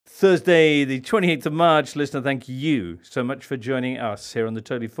Thursday, the 28th of March. Listener, thank you so much for joining us here on the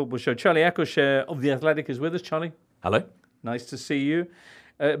Totally Football Show. Charlie Eccleshare of The Athletic is with us. Charlie. Hello. Nice to see you.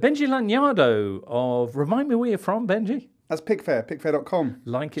 Benji Lanyado of... Remind me where you're from, Benji? That's Pickfair, pickfair.com.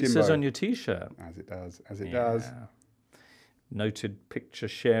 Like it Jimbo. says on your T-shirt. As it does, as it does. Noted picture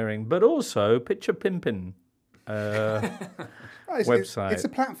sharing, but also picture pimping. Website. It's a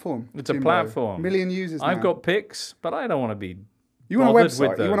platform. It's Jimbo. a platform. 1 million users now. I've got pics, but I don't want to be You want a bothered website.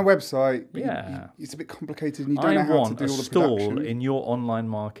 with them. You want a website. But Yeah. it's a bit complicated and you don't know how to do all the stall production. in your online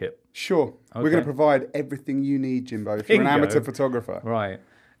market. Sure. Okay. We're going to provide everything you need, Jimbo, if you're an Bingo. amateur photographer. Right.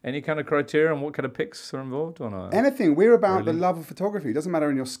 Any kind of criteria on what kind of pics are involved or not? Anything. We're about the love of photography. It doesn't matter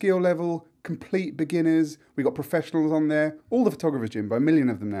in your skill level, complete beginners. We've got professionals on there. All the photographers, Jimbo. 1 million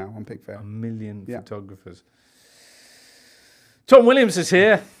of them now on Pickfair. 1 million photographers. Tom Williams is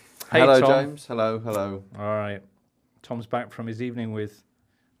here. Hey, Hello, Tom. James. Hello, hello. All right. Tom's back from his evening with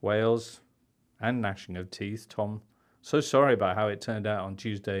Wales and gnashing of teeth. Tom, so sorry about how it turned out on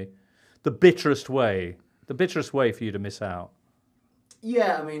Tuesday. The bitterest way for you to miss out.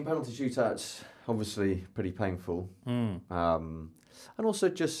 Yeah, I mean, penalty shootouts, obviously pretty painful. And also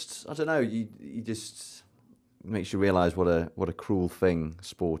just, I don't know, you just makes you realise what a cruel thing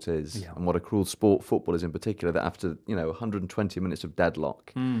sport is, and what a cruel sport football is in particular, that after, 120 minutes of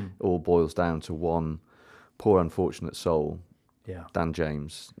deadlock, it all boils down to one poor unfortunate soul, Dan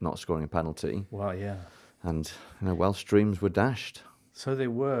James, not scoring a penalty. Well, yeah. And, Welsh dreams were dashed. So they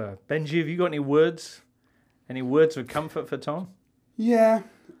were. Benji, have you got any words? Any words of comfort for Tom? Yeah.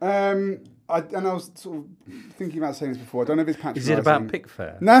 I was sort of thinking about saying this before. I don't know if it's patronising. Is it about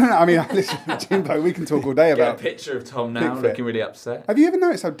Pickfair? No. I mean, listen, Jimbo, we can talk all day about Get a picture of Tom now, Pickfair. looking really upset. Have you ever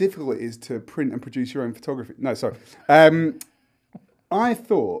noticed how difficult it is to print and produce your own photography? No, sorry. I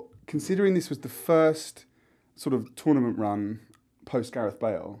thought, considering this was the first sort of tournament run post Gareth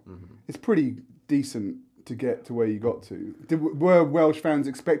Bale, it's pretty decent to get to where you got to. Were Welsh fans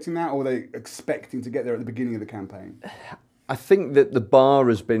expecting that, or were they expecting to get there at the beginning of the campaign? I think that the bar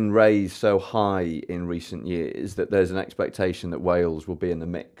has been raised so high in recent years that there's an expectation that Wales will be in the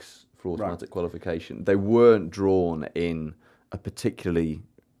mix for automatic qualification. They weren't drawn in a particularly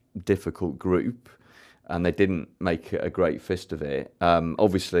difficult group, and they didn't make a great fist of it.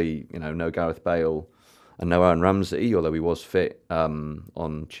 Obviously, no Gareth Bale and no Aaron Ramsey, although he was fit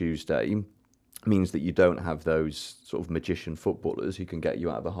on Tuesday, means that you don't have those sort of magician footballers who can get you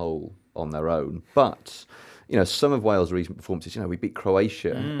out of a hole on their own. But some of Wales' recent performances, we beat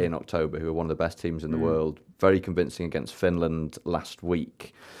Croatia in October, who are one of the best teams in the world, very convincing against Finland last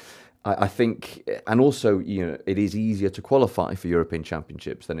week. I think, and also, it is easier to qualify for European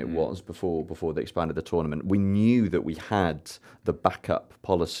Championships than it was before they expanded the tournament. We knew that we had the backup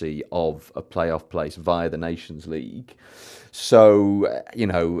policy of a playoff place via the Nations League. So,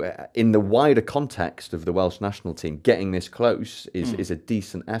 in the wider context of the Welsh national team, getting this close is a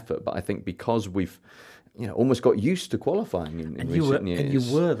decent effort. But I think because we've almost got used to qualifying in recent years. And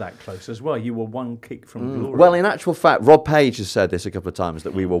you were that close as well. You were one kick from glory. Well, in actual fact, Rob Page has said this a couple of times,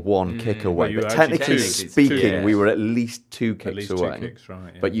 that we were one kick away. Well, but technically speaking, we were at least two At kicks least away. 2 kicks,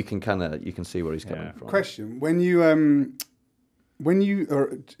 right. Yeah. But you can see where he's coming from. Question: when you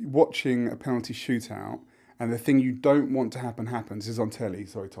are watching a penalty shootout and the thing you don't want to happen happens, this is on telly.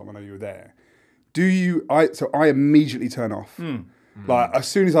 Sorry, Tom, I know you were there. I immediately turn off. Like, as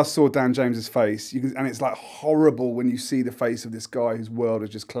soon as I saw Dan James's face, and it's like horrible when you see the face of this guy whose world is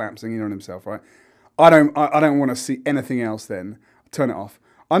just collapsing in on himself, right? I don't want to see anything else then. Turn it off.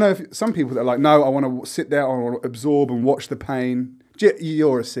 I know some people that are like, no, I want to sit there, I want to absorb and watch the pain.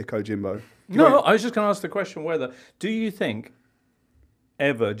 You're a sicko, Jimbo. No, I was just going to ask the question do you think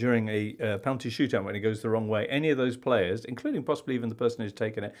ever during a penalty shootout when it goes the wrong way, any of those players, including possibly even the person who's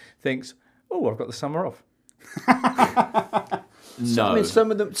taken it, thinks, oh, I've got the summer off? No, I mean,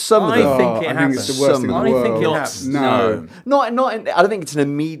 some of them. I think it happens. It's the worst thing in the world. I think it happens. No. I don't think it's an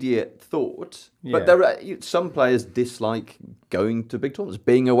immediate thought. Yeah. But there are some players dislike going to big tournaments,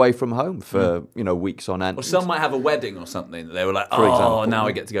 being away from home for weeks on end. Or some might have a wedding or something. They were like, For example. now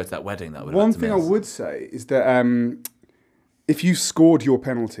I get to go to that wedding. That One thing I would say is that if you scored your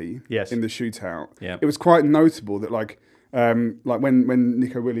penalty in the shootout, it was quite notable that like when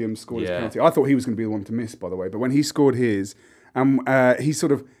Nico Williams scored his penalty, I thought he was going to be the one to miss, by the way. But when he scored his, he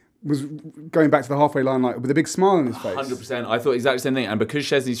sort of was going back to the halfway line like with a big smile on his face. 100%. I thought exactly the same thing. And because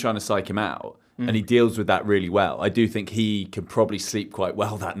Szczesny's trying to psych him out, and he deals with that really well, I do think he could probably sleep quite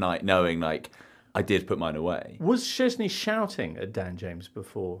well that night, knowing like, I did put mine away. Was Szczesny shouting at Dan James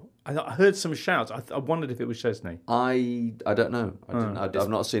before? I heard some shouts. I wondered if it was Szczesny. I don't know. I've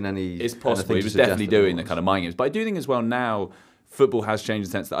not seen any. It's possible. anything He to was suggest definitely that it doing the was. kind of mind games. But I do think as well now, football has changed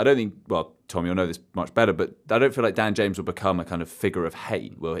in the sense that I don't think, well, Tom, you'll know this much better, but I don't feel like Dan James will become a kind of figure of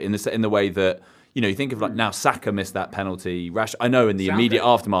hate. Well, in the way that, you think of like now Saka missed that penalty. I know in the immediate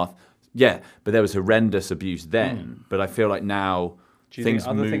aftermath, yeah, but there was horrendous abuse then. But I feel like now Do you think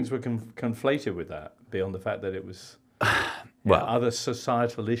other things were conflated with that beyond the fact that it was other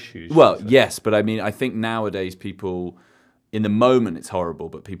societal issues? Well, yes, but I mean, I think nowadays people, in the moment it's horrible,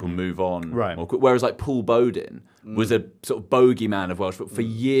 but people move on. Right. Whereas like Paul Bowden was a sort of bogeyman of Welsh football for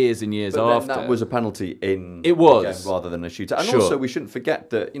years and years after. That was a penalty in it was the game rather than a shootout. And sure. also we shouldn't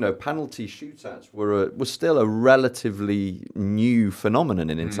forget that penalty shootouts were still a relatively new phenomenon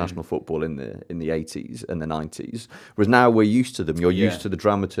in international football in the 80s and the 90s. Whereas now we're used to them. You're used to the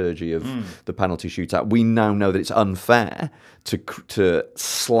dramaturgy of the penalty shootout. We now know that it's unfair to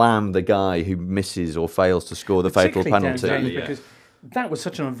slam the guy who misses or fails to score the fatal penalty. Because that was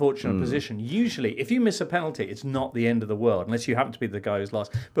such an unfortunate position. Usually, if you miss a penalty, it's not the end of the world, unless you happen to be the guy who's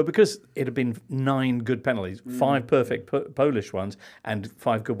lost. But because it had been 9 good penalties, 5 perfect Polish ones, and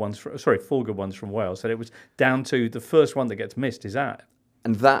 4 good ones from Wales, so it was down to the first one that gets missed is out.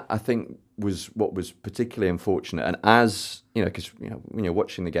 And that, I think, was what was particularly unfortunate. And as, because when you're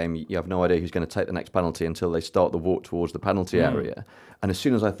watching the game, you have no idea who's going to take the next penalty until they start the walk towards the penalty area. And as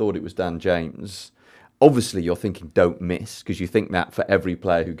soon as I thought it was Dan James, obviously you're thinking don't miss, because you think that for every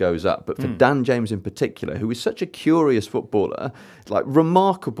player who goes up. But for Dan James in particular, who is such a curious footballer, like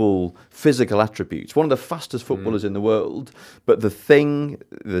remarkable physical attributes, one of the fastest footballers in the world, but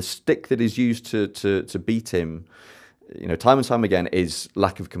the stick that is used to beat him, time and time again, is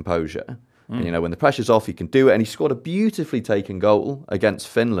lack of composure. And, when the pressure's off, he can do it. And he scored a beautifully taken goal against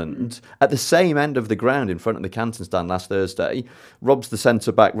Finland at the same end of the ground in front of the Canton stand last Thursday. Robs the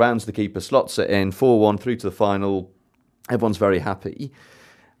centre-back, rounds the keeper, slots it in, 4-1 through to the final. Everyone's very happy.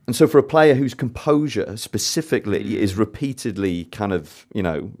 And so for a player whose composure specifically is repeatedly kind of,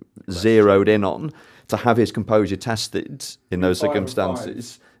 zeroed in on, to have his composure tested in those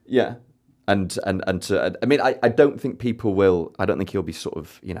circumstances. Yeah. And to, I mean, I don't think he'll be sort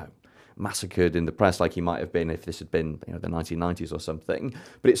of, massacred in the press like he might have been if this had been the 1990s or something.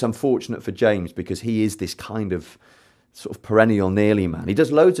 But it's unfortunate for James because he is this kind of sort of perennial nearly man. He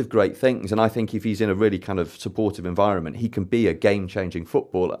does loads of great things, and I think if he's in a really kind of supportive environment, he can be a game-changing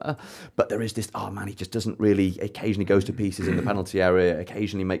footballer. But there is this, he just doesn't really, occasionally goes to pieces in the penalty area,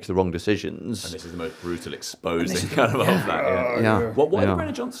 occasionally makes the wrong decisions. And this is the most brutal exposing kind of that. Why did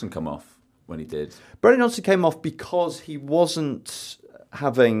Brennan Johnson come off when he did? Brennan Johnson came off because he wasn't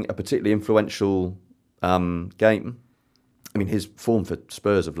having a particularly influential game. I mean, his form for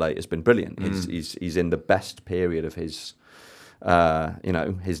Spurs of late has been brilliant. He's in the best period of his,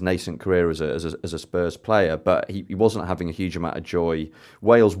 his nascent career as a Spurs player. But he wasn't having a huge amount of joy.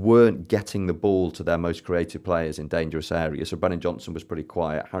 Wales weren't getting the ball to their most creative players in dangerous areas. So Brennan Johnson was pretty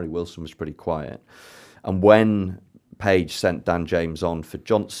quiet. Harry Wilson was pretty quiet. And when Page sent Dan James on for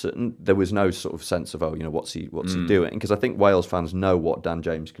Johnson, there was no sort of sense of, what's he doing? Because I think Wales fans know what Dan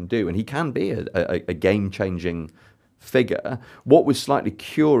James can do, and he can be a game-changing figure. What was slightly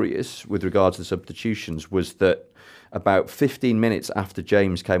curious with regards to the substitutions was that about 15 minutes after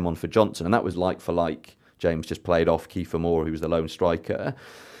James came on for Johnson, and that was like for like, James just played off Kiefer Moore, who was the lone striker,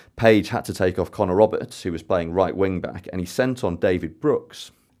 Page had to take off Connor Roberts, who was playing right wing-back, and he sent on David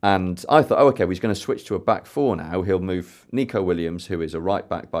Brooks. And I thought, he's going to switch to a back four now. He'll move Nico Williams, who is a right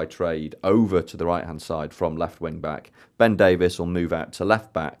back by trade, over to the right-hand side from left wing-back. Ben Davies will move out to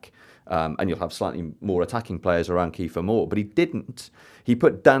left-back, and you'll have slightly more attacking players around Kiefer Moore. But he didn't. He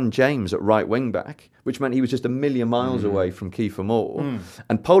put Dan James at right wing-back, which meant he was just a million miles away from Kiefer Moore.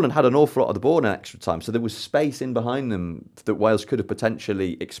 And Poland had an awful lot of the ball in extra time, so there was space in behind them that Wales could have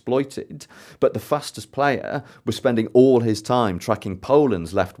potentially exploited. But the fastest player was spending all his time tracking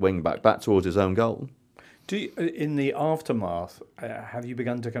Poland's left wing-back back towards his own goal. In the aftermath, have you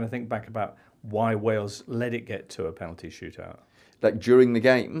begun to kind of think back about why Wales let it get to a penalty shootout? Like during the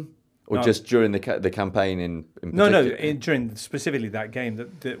game? Or just during the campaign in particular? During specifically that game,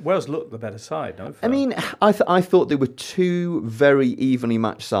 that Wales looked the better side, no? I mean, I thought there were two very evenly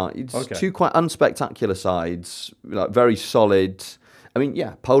matched sides, two quite unspectacular sides, like very solid. I mean,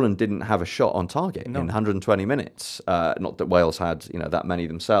 Poland didn't have a shot on target in 120 minutes. Not that Wales had, that many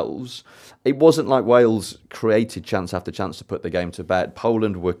themselves. It wasn't like Wales created chance after chance to put the game to bed.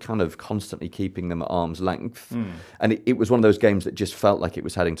 Poland were kind of constantly keeping them at arm's length. And it was one of those games that just felt like it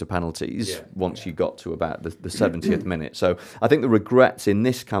was heading to penalties once you got to about the 70th minute. So I think the regrets in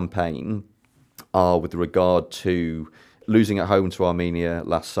this campaign are with regard to losing at home to Armenia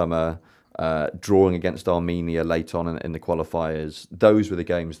last summer, drawing against Armenia late on in the qualifiers. Those were the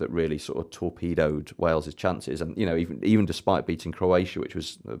games that really sort of torpedoed Wales's chances. And, even despite beating Croatia, which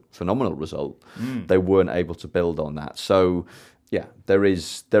was a phenomenal result, they weren't able to build on that. So, yeah, there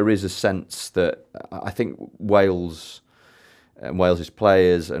is a sense that I think Wales and Wales's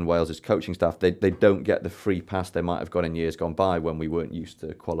players and Wales's coaching staff, they don't get the free pass they might have got in years gone by when we weren't used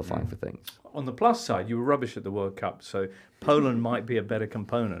to qualifying for things. On the plus side, you were rubbish at the World Cup, so Poland might be a better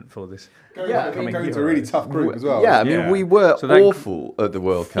component for this. Going into a really tough group as well. Yeah, I mean, we were So that- awful at the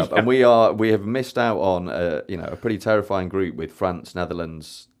World Cup, and we have missed out on a pretty terrifying group with France,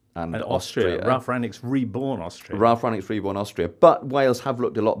 Netherlands, and Austria. Ralph Rangnick's reborn Austria. Ralph Rangnick's reborn Austria, but Wales have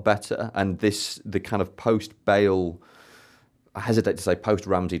looked a lot better, and the kind of post-Bale, I hesitate to say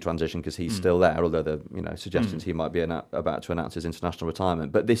post-Ramsey transition because he's still there, although the suggestions he might be about to announce his international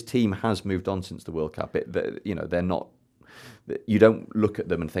retirement. But this team has moved on since the World Cup. They're not. You don't look at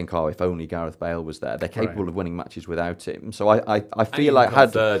them and think, oh, if only Gareth Bale was there. They're capable of winning matches without him. So I feel like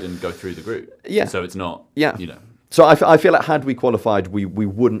had third and go through the group. Yeah. So it's not. Yeah. You know. So I feel like had we qualified, we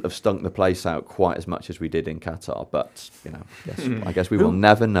wouldn't have stunk the place out quite as much as we did in Qatar. But I guess we will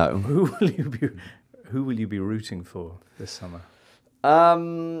never know. Who will you be rooting for this summer?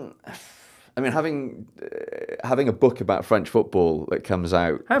 I mean, having a book about French football that comes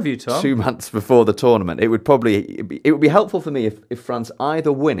out, Have you, Tom? 2 months before the tournament, it would be helpful for me if France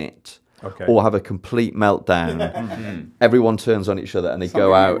either win it or have a complete meltdown. Everyone turns on each other and they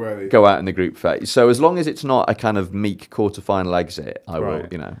go out in the group phase. So as long as it's not a kind of meek quarter-final exit, I will.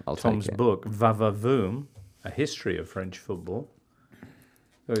 I'll Tom's take it. book Va-Va-Voom, A History of French Football.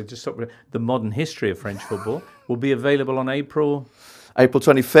 The Modern History of French Football will be available on April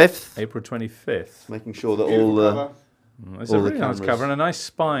 25th. April 25th. Making sure that Beautiful all the cover. It's all a the really nice cameras. cover and a nice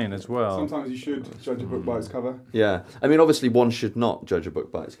spine as well. Sometimes you should judge a book by its cover. Yeah, I mean, obviously, one should not judge a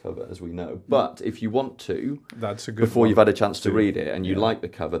book by its cover, as we know. But if you want to, That's a good before one. you've had a chance to read it and you like the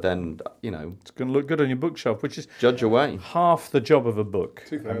cover, then It's going to look good on your bookshelf, which is judge away. half the job of a book, I'm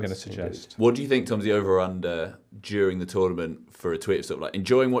Two-thirds. going to suggest. What do you think, Tom's the over/under during the tournament for a tweet of sort of like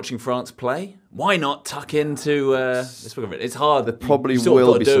enjoying watching France play? Why not tuck into this book of it? It's hard. There probably you sort of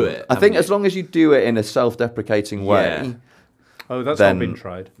will got be to do some. it. I think as long as you do it in a self-deprecating way. Yeah. Oh, that's Then- not been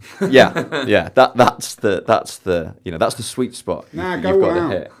tried. Yeah. That's the sweet spot. Nah, you've go got to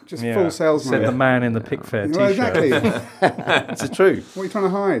out. hit. Just full salesman. Said the man in the Pickfair Well, t-shirt. exactly. It's true. What are you trying to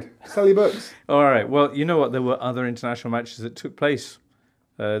hide? Sell your books. All right. Well, you know what? There were other international matches that took place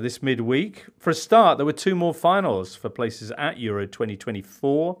this midweek. For a start, there were two more finals for places at Euro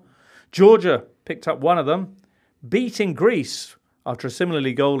 2024. Georgia picked up one of them, beating Greece after a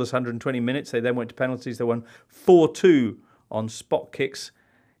similarly goalless 120 minutes. They then went to penalties. They won 4-2 on spot kicks,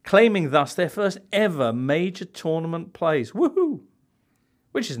 claiming thus their first ever major tournament place. Woohoo!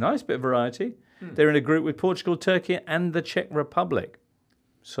 Which is nice, bit of variety. They're in a group with Portugal, Turkey, and the Czech Republic.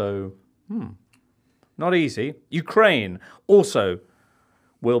 So, not easy. Ukraine also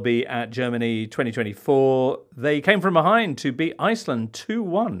will be at Germany 2024. They came from behind to beat Iceland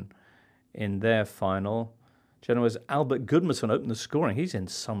 2-1 in their final. Genoa's Albert Gudmundsson opened the scoring. He's in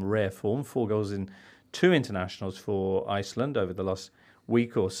some rare form. 4 goals in 2 internationals for Iceland over the last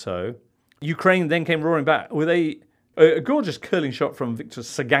week or so. Ukraine then came roaring back with a gorgeous curling shot from Viktor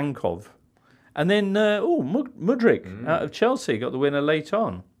Sagankov. And then, Mudryk out of Chelsea got the winner late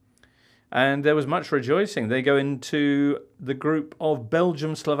on. And there was much rejoicing. They go into the group of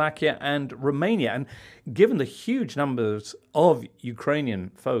Belgium, Slovakia, and Romania. And given the huge numbers of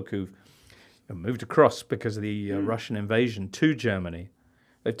Ukrainian folk who've moved across because of the Russian invasion to Germany,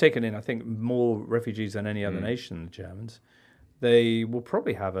 they've taken in, I think, more refugees than any other nation, the Germans. They will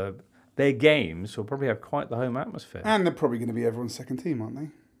probably have their games will probably have quite the home atmosphere. And they're probably going to be everyone's second team, aren't they?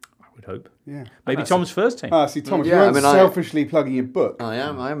 I would hope. Yeah. Maybe Tom's first team. See, Thomas, Yeah, you weren't selfishly plugging your book. I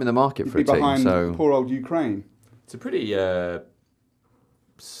am in the market You'd for be a team. behind So poor old Ukraine. It's a pretty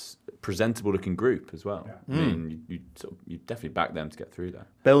presentable looking group as well. I mean, you definitely back them to get through there.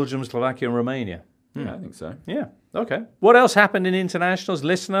 Belgium, Slovakia, and Romania. Yeah, I think so. Yeah, okay. What else happened in internationals?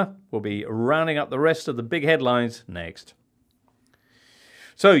 Listener, we'll be rounding up the rest of the big headlines next.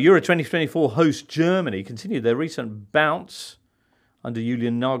 So, Euro 2024 host Germany continued their recent bounce under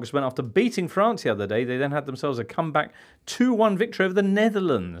Julian Nagelsmann. After beating France the other day, they then had themselves a comeback 2-1 victory over the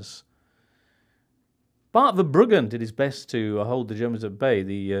Netherlands. Bart Verbruggen did his best to hold the Germans at bay.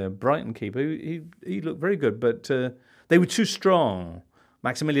 The Brighton keeper, he looked very good, but they were too strong.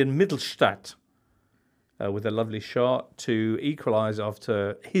 Maximilian Mittelstadt with a lovely shot to equalise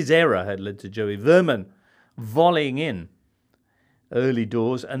after his error had led to Joey Verman volleying in early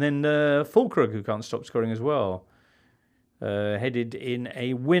doors. And then Fulkrug, who can't stop scoring as well. headed in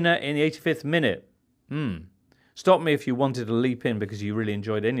a winner in the 85th minute. Stop me if you wanted to leap in because you really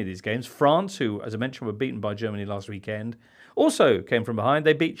enjoyed any of these games. France, who, as I mentioned, were beaten by Germany last weekend, also came from behind.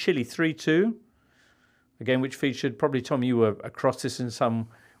 They beat Chile 3-2. A game which featured, probably, Tom, you were across this in some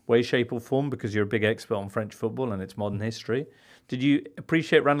way, shape or form because you're a big expert on French football and its modern history. Did you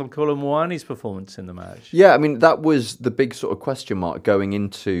appreciate Randall Kolo Muani's performance in the match? Yeah, I mean, that was the big sort of question mark going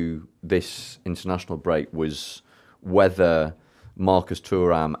into this international break, was whether Marcus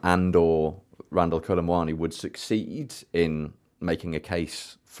Thuram and or Randall Kolo Muani would succeed in making a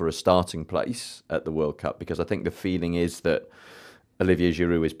case for a starting place at the World Cup, because I think the feeling is that Olivier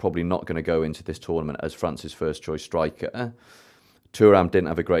Giroud is probably not going to go into this tournament as France's first choice striker. Thuram didn't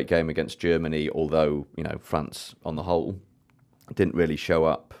have a great game against Germany, although, you know, France on the whole didn't really show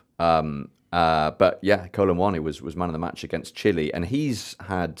up. But yeah, Kolo Muani was man of the match against Chile, and he's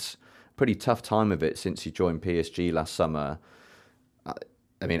had a pretty tough time of it since he joined PSG last summer.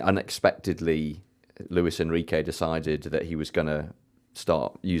 I mean, unexpectedly, Luis Enrique decided that he was going to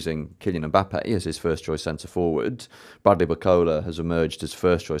start using Kylian Mbappe as his first choice centre forward. Bradley Barcola has emerged as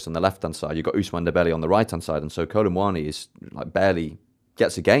first choice on the left hand side. You've got Ousmane Dembele on the right hand side, and so Kolo Muani is like barely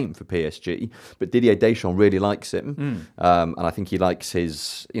gets a game for PSG. But Didier Deschamps really likes him, and I think he likes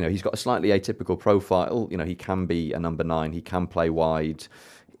his. You know, he's got a slightly atypical profile. You know, he can be a number 9. He can play wide.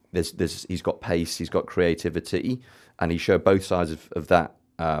 He's got pace. He's got creativity, and he showed both sides of that.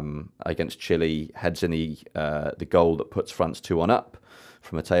 Against Chile, heads in the goal that puts France 2-1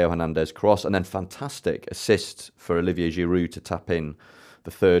 from Matteo Hernandez cross, and then fantastic assist for Olivier Giroud to tap in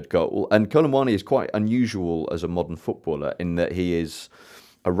the third goal. And Kolo Muani is quite unusual as a modern footballer in that he is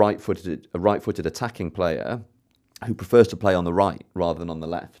a right-footed attacking player who prefers to play on the right rather than on the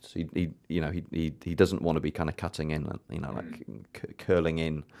left. He doesn't want to be kind of cutting in, like curling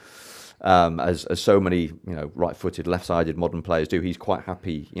in. As so many, right-footed, left-sided modern players do. He's quite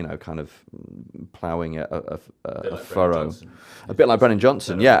happy, kind of ploughing a furrow. A bit like Brennan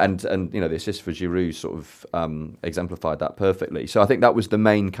Johnson, yeah. And the assist for Giroud sort of exemplified that perfectly. So I think that was the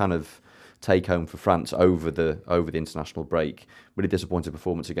main kind of take-home for France over the international break. Really disappointing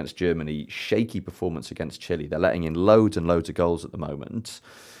performance against Germany. Shaky performance against Chile. They're letting in loads and loads of goals at the moment.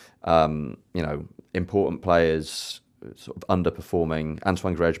 Important players sort of underperforming.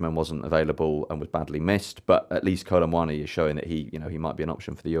 Antoine Griezmann wasn't available and was badly missed, but at least Kolo Muani is showing that he might be an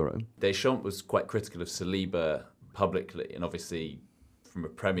option for the Euro. Deschamps was quite critical of Saliba publicly, and obviously from a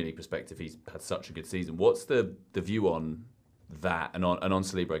Premier League perspective, he's had such a good season. What's the view on that and on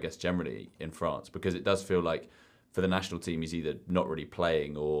Saliba, I guess, generally in France? Because it does feel like for the national team, he's either not really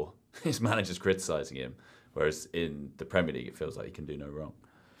playing or his manager's criticising him, whereas in the Premier League, it feels like he can do no wrong.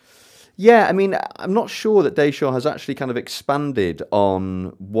 Yeah, I mean, I'm not sure that Deschamps has actually kind of expanded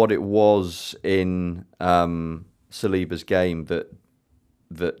on what it was in Saliba's game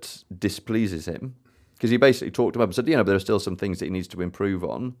that displeases him. Because he basically talked about it and said, there are still some things that he needs to improve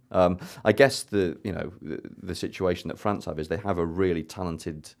on. I guess the situation that France have is they have a really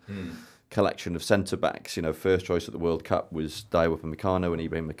talented collection of centre-backs. First choice at the World Cup was Dayot Upamecano and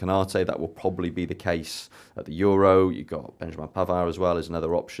Ibrahim Konate. That will probably be the case at the Euro. You've got Benjamin Pavard as well as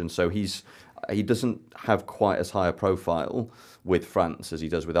another option. So he doesn't have quite as high a profile with France as he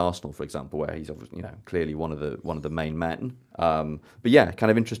does with Arsenal, for example, where he's clearly one of the main men. But yeah,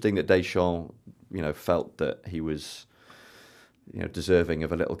 kind of interesting that Deschamps felt that he was deserving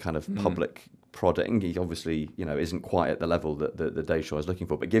of a little kind of public prodding. He obviously, isn't quite at the level that Deschamps is looking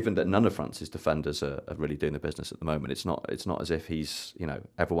for. But given that none of France's defenders are really doing the business at the moment, it's not as if he's,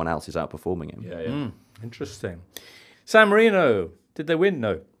 everyone else is outperforming him. Yeah. Interesting. San Marino, did they win?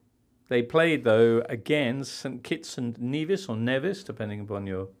 No. They played, though, against St. Kitts and Nevis, or Nevis, depending upon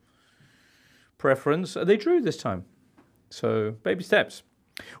your preference. They drew this time. So, baby steps.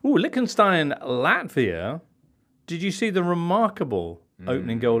 Ooh, Liechtenstein, Latvia. Did you see the remarkable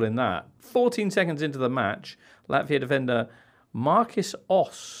opening goal in that? 14 seconds into the match, Latvia defender Marcus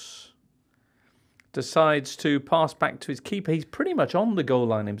Oss decides to pass back to his keeper. He's pretty much on the goal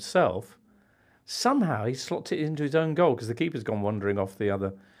line himself. Somehow he slots it into his own goal because the keeper's gone wandering off the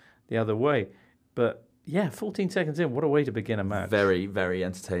other way. But yeah, 14 seconds in, what a way to begin a match. Very, very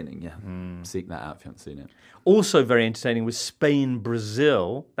entertaining, yeah. Seek that out if you haven't seen it. Also very entertaining was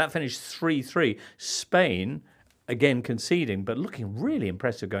Spain-Brazil. That finished 3-3. Spain, again conceding, but looking really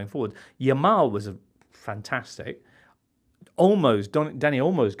impressive going forward. Yamal was fantastic. Danny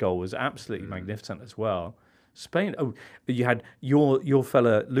Olmo's goal was absolutely magnificent as well. Spain, you had your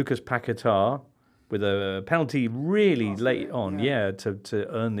fella Lucas Paquetá with a penalty really late on, to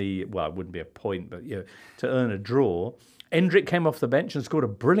earn it wouldn't be a point, but to earn a draw. Endrick came off the bench and scored a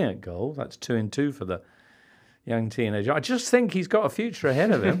brilliant goal. That's 2-2 for the young teenager. I just think he's got a future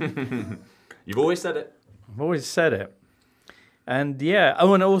ahead of him. You've always said it. I've always said it. And yeah,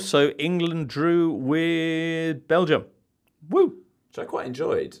 and also England drew with Belgium. Woo! Which I quite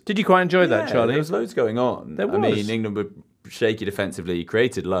enjoyed. Did you quite enjoy that, Charlie? There was loads going on. There was. I mean, England were shaky defensively,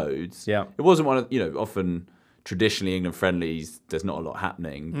 created loads. Yeah. It wasn't one of, often traditionally England friendlies, there's not a lot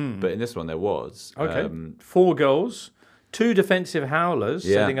happening. But in this one there was. Okay. 4 goals, 2 defensive howlers,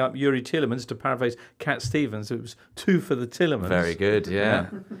 setting up Yuri Tielemans, to paraphrase Cat Stevens. It was 2 for the Tielemans. Very good, yeah.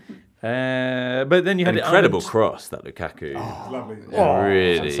 But then you had An incredible cross, that Lukaku. Lovely.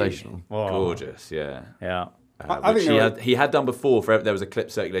 Really sensational. Gorgeous, yeah. Yeah. I Which think he had done before. There was a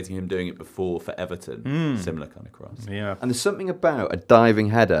clip circulating him doing it before for Everton. Similar kind of cross. Yeah. And there's something about a diving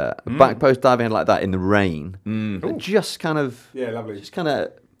header, a back post diving header like that in the rain, that just kind of, lovely. just kind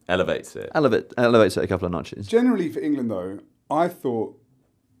of Elevates it. elevates it a couple of notches. Generally for England, though, I thought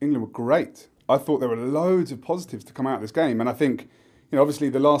England were great. I thought there were loads of positives to come out of this game. And I think, obviously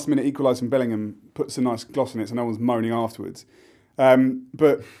the last minute equaliser from Bellingham puts a nice gloss on it, so no one's moaning afterwards.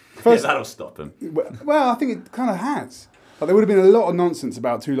 But first, that'll stop him. Well, I think it kind of has. Like, there would have been a lot of nonsense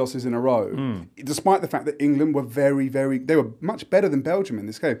about 2 losses in a row, despite the fact that England were they were much better than Belgium in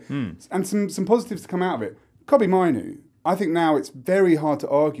this game. And some positives to come out of it. Kobe Mainu, I think now it's very hard to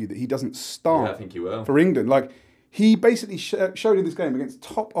argue that he doesn't start I think he will. for England. Like, he basically showed in this game against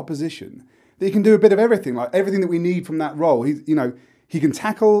top opposition that he can do a bit of everything, like everything that we need from that role. He can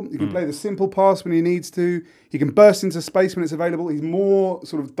tackle, he can play the simple pass when he needs to, he can burst into space when it's available. He's more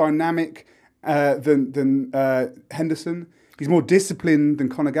sort of dynamic than Henderson. He's more disciplined than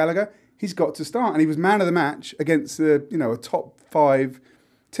Conor Gallagher. He's got to start, and he was man of the match against a top 5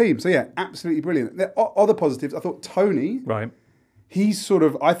 team. So yeah, absolutely brilliant. There are other positives. I thought Tony, Right. he's sort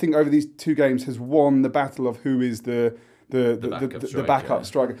of, I think over these 2 games has won the battle of who is the backup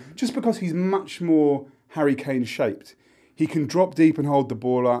striker, just because he's much more Harry Kane shaped. He can drop deep and hold the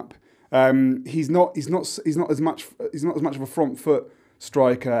ball up. He's not as much of a front foot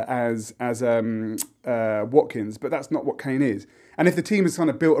striker as Watkins, but that's not what Kane is. And if the team is kind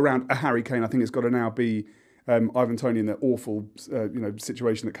of built around a Harry Kane, I think it's got to now be Ivan Toney in the awful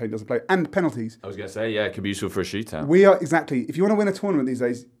situation that Kane doesn't play, and penalties. I was going to say, it could be useful for a shootout. We are exactly. If you want to win a tournament these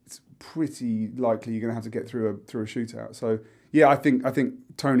days, it's pretty likely you're going to have to get through a shootout. So yeah, I think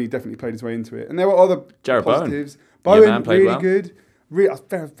Tony definitely played his way into it, and there were other Jared positives. Bowen really well. Good.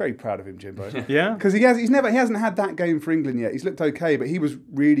 I'm very proud of him, Jimbo. Yeah. Because he hasn't had that game for England yet. He's looked okay, but he was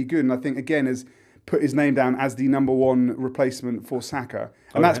really good, and I think again has put his name down as the number 1 replacement for Saka,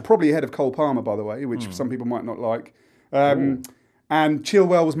 and that's probably ahead of Cole Palmer, by the way, which some people might not like. And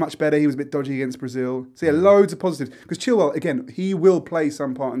Chilwell was much better. He was a bit dodgy against Brazil. So yeah, loads of positives. Because Chilwell, again, he will play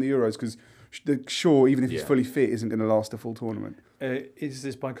some part in the Euros because Shaw, even if he's fully fit, isn't going to last a full tournament. Is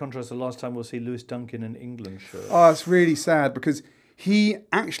this, by contrast, the last time we'll see Lewis Dunk in an England shirt? Oh, it's really sad because he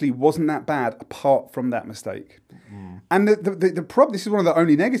actually wasn't that bad apart from that mistake. And the problem, this is one of the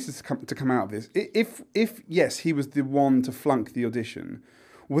only negatives to come out of this. If yes, he was the one to flunk the audition,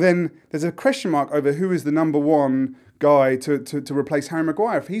 well then there's a question mark over who is the number 1 guy to replace Harry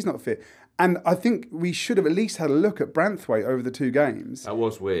Maguire if he's not fit. And I think we should have at least had a look at Branthwaite over the 2 games. That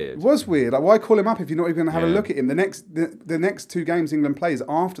was weird. It was weird. Like, why call him up if you're not even going to have a look at him? The next 2 games England plays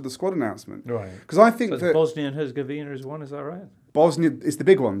after the squad announcement. Right. Because I think So that Bosnia and Herzegovina is one, is that right? Bosnia, it's the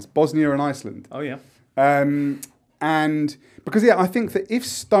big ones, Bosnia and Iceland. Oh, yeah. And because, I think that if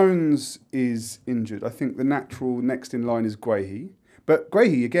Stones is injured, I think the natural next in line is Guehi. But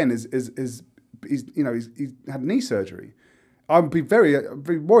Guehi, again, he's had knee surgery. I'd be very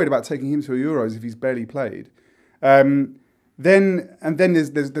worried about taking him to a Euros if he's barely played. Then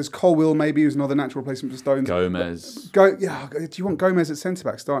there's Colwill maybe, who's another natural replacement for Stones. Gomez. Do you want Gomez at centre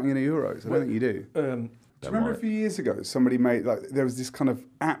back starting in a Euros? I don't think you do. Do you remember a few years ago somebody made there was this kind of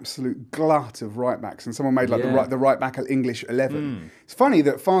absolute glut of right backs, and someone made the right back at English 11. It's funny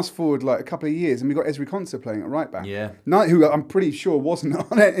that fast forward a couple of years and we got Ezri Konsa playing at right back. Yeah, who I'm pretty sure wasn't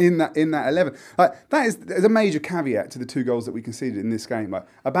on it in that 11. There's a major caveat to the 2 goals that we conceded in this game.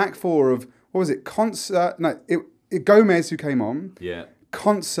 A back 4 of what was it? Konsa? No, it Gomez who came on. Yeah,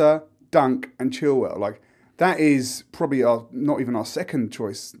 Konsa, Dunk, and Chilwell. That is probably not even our second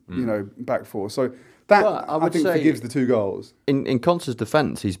choice. Back 4. So. That, I think, forgives the 2 goals. In Konsa's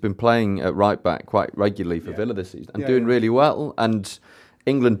defence, he's been playing at right back quite regularly for Villa this season and doing really well. And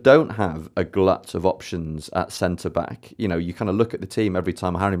England don't have a glut of options at centre back. You kind of look at the team every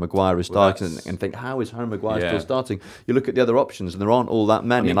time Harry Maguire is starting and think, how is Harry Maguire still starting? You look at the other options and there aren't all that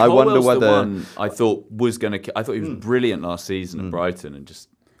many. I wonder whether the one I thought was going to. I thought he was brilliant last season at Brighton and just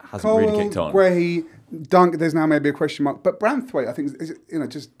hasn't really kicked on. Gray, Dunk, there's now maybe a question mark. But Branthwaite, I think,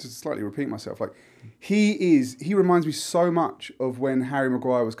 just to slightly repeat myself, like he reminds me so much of when Harry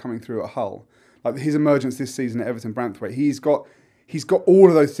Maguire was coming through at Hull. Like his emergence this season at Everton, Branthwaite, he's got all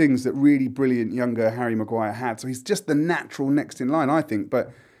of those things that really brilliant younger Harry Maguire had. So he's just the natural next in line, I think.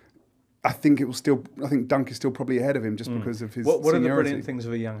 But I think Dunk is still probably ahead of him just because of his What are the seniority. brilliant things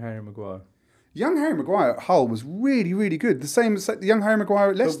of a young Harry Maguire? Young Harry Maguire at Hull was really, really good. The same as the young Harry Maguire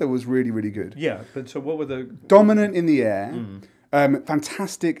at Leicester was really, really good. Yeah, but so what were the... Dominant in the air,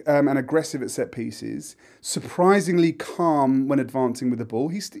 fantastic and aggressive at set pieces, surprisingly calm when advancing with the ball.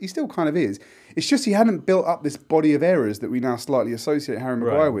 He still kind of is. It's just he hadn't built up this body of errors that we now slightly associate Harry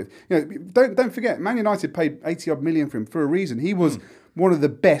Maguire with. Don't forget, Man United paid 80 odd million for him for a reason. He was one of the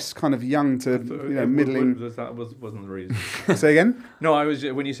best kind of young to middling. That wasn't the reason. Say again? No, I was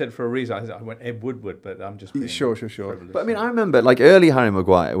when you said for a reason. I went Ed Woodward, but I'm just being Sure. frivolous. But I mean, I remember like early Harry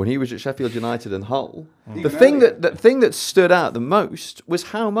Maguire when he was at Sheffield United and Hull. The thing that stood out the most was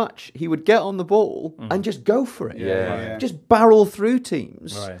how much he would get on the ball and just go for it. Yeah. Just barrel through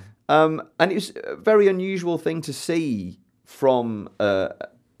teams. Right. And it was a very unusual thing to see from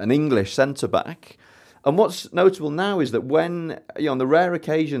an English centre back. And what's notable now is that when, on the rare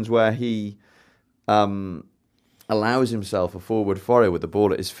occasions where he allows himself a forward foray with the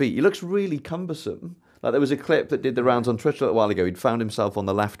ball at his feet, he looks really cumbersome. Like there was a clip that did the rounds on Twitter a little while ago. He'd found himself on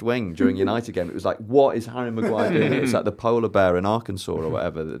the left wing during a United game. It was like, what is Harry Maguire doing? It's like the polar bear in Arkansas or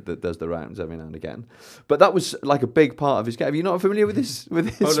whatever that does the rounds every now and again. But that was like a big part of his game. Are you not familiar with this?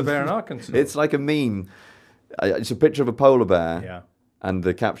 Polar bear in Arkansas. It's like a meme. It's a picture of a polar bear. Yeah. And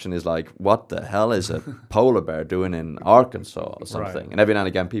the caption is like, what the hell is a polar bear doing in Arkansas or something? Right. And every now and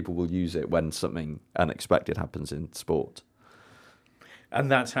again, people will use it when something unexpected happens in sport.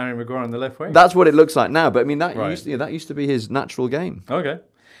 And that's Harry Maguire on the left wing? That's what it looks like now. But I mean, that Right. used to be his natural game. Okay.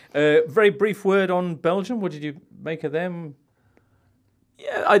 Very brief word on Belgium. What did you make of them?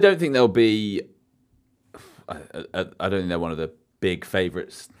 Yeah, I don't think they'll be... I don't think they're one of the big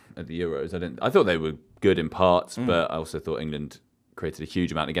favourites at the Euros. I thought they were good in parts, but I also thought England created a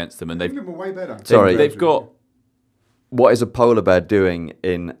huge amount against them. And England were way better. Sorry. they've got... What is a polar bear doing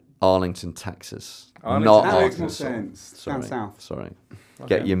in Arlington, Texas? Arlington, Not That makes more Arkansas. sense. Down south. Sorry.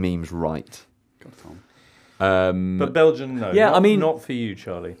 Okay. Get your memes right. God, Tom. But Belgium, no. Yeah, not, I mean- not for you,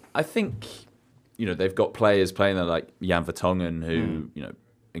 Charlie. I think, they've got players playing there like Jan Vertonghen, who,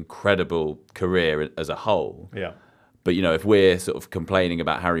 incredible career as a whole. Yeah. But, if we're sort of complaining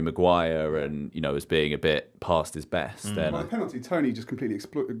about Harry Maguire and, as being a bit past his best, then... Well, the penalty, Tony just completely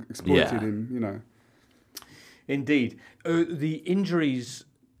exploited Yeah. him, Indeed. The injuries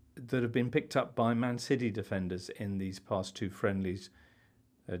that have been picked up by Man City defenders in these past two friendlies,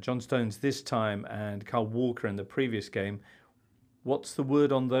 John Stones this time and Kyle Walker in the previous game, what's the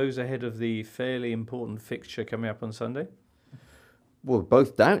word on those ahead of the fairly important fixture coming up on Sunday? Well,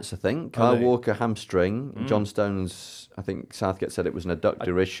 both doubts, I think. Kyle they? Walker, hamstring. John Stones, I think Southgate said it was an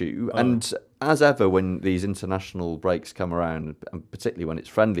adductor issue. Oh. And as ever, when these international breaks come around, and particularly when it's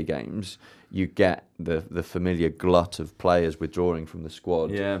friendly games, you get the familiar glut of players withdrawing from the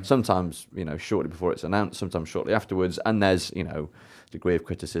squad. Yeah. Sometimes, shortly before it's announced, sometimes shortly afterwards. And there's, degree of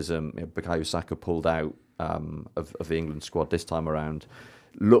criticism. Bukayo Saka pulled out of the England squad this time around.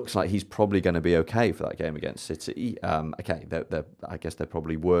 Looks like he's probably going to be okay for that game against City. I guess there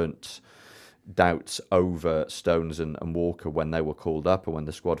probably weren't doubts over Stones and Walker when they were called up or when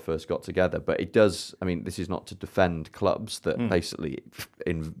the squad first got together. But it does, this is not to defend clubs that basically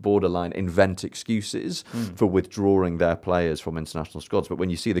in borderline invent excuses for withdrawing their players from international squads. But when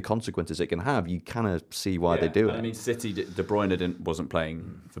you see the consequences it can have, you kind of see why they do it. City, De Bruyne wasn't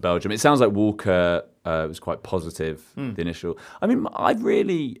playing for Belgium. It sounds like Walker was quite positive, the initial.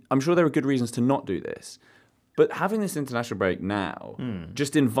 I'm sure there are good reasons to not do this. But having this international break now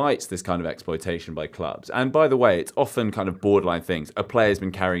just invites this kind of exploitation by clubs. And by the way, it's often kind of borderline things. A player's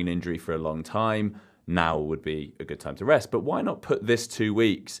been carrying an injury for a long time. Now would be a good time to rest. But why not put this 2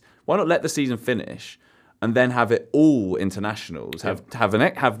 weeks? Why not let the season finish and then have it all internationals? Have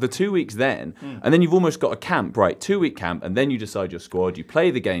the 2 weeks then, and then you've almost got a camp, right? 2 week camp, and then you decide your squad. You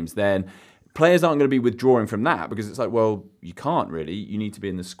play the games then. Players aren't going to be withdrawing from that because it's like, well, you can't really. You need to be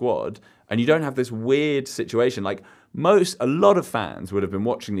in the squad. And you don't have this weird situation. Like a lot of fans would have been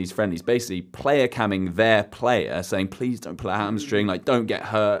watching these friendlies, basically player camming their player, saying, please don't pull a hamstring, like don't get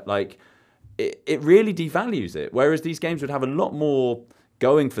hurt. Like it really devalues it. Whereas these games would have a lot more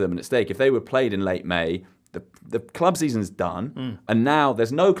going for them and at stake. If they were played in late May, the club season's done, and now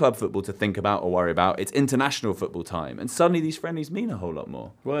there's no club football to think about or worry about. It's international football time, and suddenly these friendlies mean a whole lot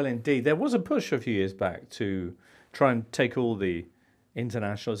more. Well, indeed. There was a push a few years back to try and take all the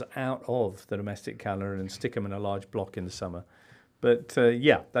internationals out of the domestic calendar and stick them in a large block in the summer. But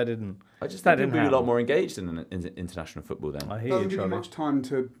that didn't. I just that think didn't we'd be a happen. lot more engaged in international football then. I hear Doesn't you, give you Charlie. much time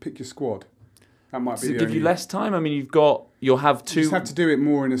to pick your squad. That might Does be it the give only... you less time? I mean, you'll have You two. just have to do it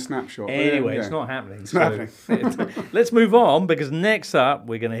more in a snapshot. But Anyway, yeah. it's not happening. It's not happening. Let's move on, because next up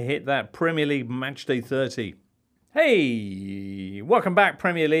we're going to hit that Premier League Matchday 30. Hey, welcome back,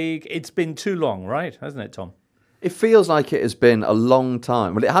 Premier League. It's been too long, right? Hasn't it, Tom? It feels like it has been a long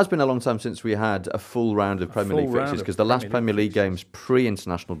time. Well, it has been a long time since we had a full round of Premier full League round fixtures, of because the last Premier Premier League League games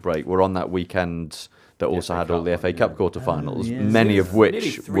pre-international break were on that weekend that also FA had all the Cup FA one, Cup quarterfinals, yes. many of Nearly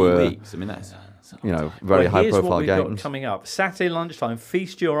which 3 were, weeks. I mean, that's very Well, here's what high-profile we've got games. coming up. Saturday lunchtime,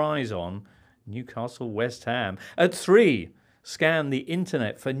 feast your eyes on Newcastle West Ham. At 3, scan the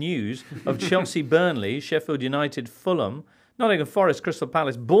internet for news of Chelsea Burnley, Sheffield United Fulham, Nottingham Forest Crystal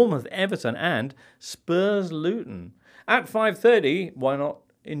Palace, Bournemouth Everton, and Spurs Luton. At 5:30, why not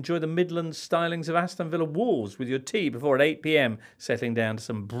enjoy the Midlands stylings of Aston Villa Wolves with your tea before at 8 p.m. settling down to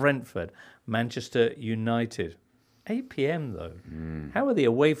some Brentford Manchester United. 8 p.m. though. How are the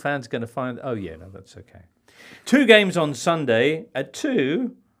away fans going to find... Oh, yeah, no, that's okay. 2 games on Sunday. At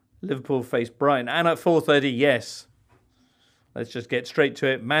 2, Liverpool face Brighton. And at 4:30, yes. Let's just get straight to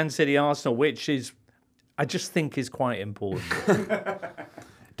it. Man City Arsenal, which is... I just think is quite important.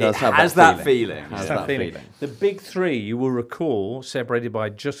 Does have has that feeling. Has That that feeling. feeling. The big 3, you will recall, separated by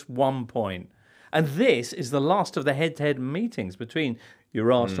just 1 point. And this is the last of the head-to-head meetings between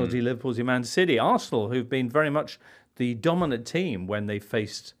your Arsenal, your Liverpool, your Man City. Arsenal, who've been very much the dominant team when they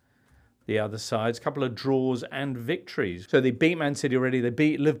faced the other sides. A couple of draws and victories. So they beat Man City already. They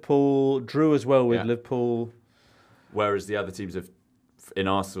beat Liverpool, drew as well with Yeah. Liverpool. Whereas the other teams have, in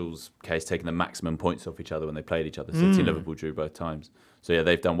Arsenal's case, taken the maximum points off each other when they played each other. City and Liverpool drew both times. So yeah,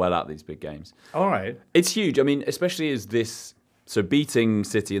 they've done well out of these big games. All right. It's huge. I mean, especially as this... So beating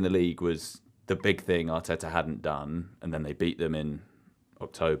City in the league was the big thing Arteta hadn't done, and then they beat them in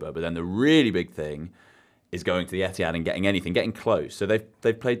October. But then the really big thing is going to the Etihad and getting close. So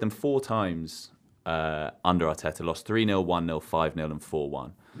they've played them 4 times under Arteta, lost 3-0, 1-0, 5-0 and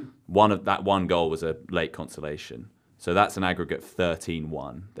 4-1. One goal was a late consolation. So that's an aggregate of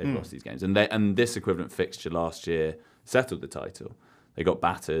 13-1. They've lost these games. And this equivalent fixture last year settled the title. They got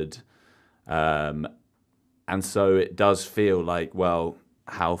battered. And so it does feel like, well,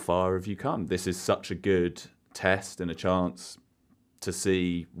 how far have you come? This is such a good test and a chance to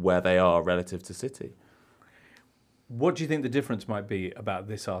see where they are relative to City. What do you think the difference might be about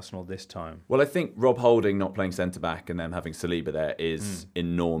this Arsenal this time? Well, I think Rob Holding not playing centre-back and them having Saliba there is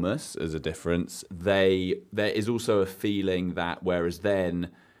enormous as a difference. There is also a feeling that whereas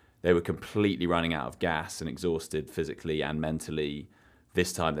then they were completely running out of gas and exhausted physically and mentally,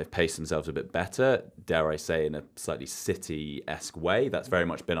 this time they've paced themselves a bit better, dare I say, in a slightly City-esque way. That's very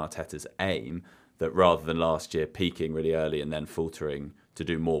much been Arteta's aim, that rather than last year peaking really early and then faltering to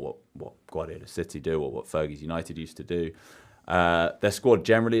do more what Guardiola City do or what Fergie's United used to do. Their squad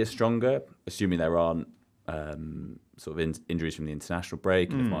generally is stronger, assuming there aren't sort of injuries from the international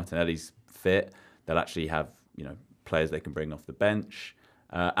break. And if Martinelli's fit, they'll actually have players they can bring off the bench.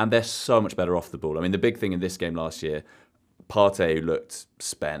 And they're so much better off the ball. I mean, the big thing in this game last year, Partey, who looked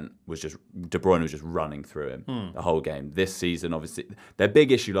spent, De Bruyne was just running through him the whole game. This season, obviously, their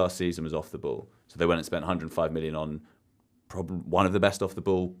big issue last season was off the ball. So they went and spent 105 million on probably one of the best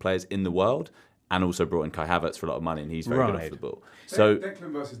off-the-ball players in the world, and also brought in Kai Havertz for a lot of money, and he's very good off the ball. So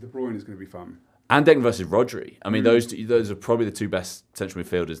Declan versus De Bruyne is going to be fun. And Declan versus Rodri. I mean, those are probably the 2 best central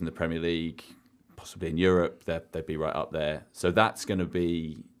midfielders in the Premier League, possibly in Europe. They'd be right up there. So that's going to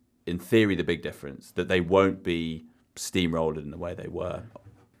be, in theory, the big difference, that they won't be steamrolled in the way they were.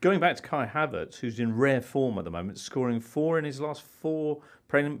 Going back to Kai Havertz, who's in rare form at the moment, scoring 4 in his last 4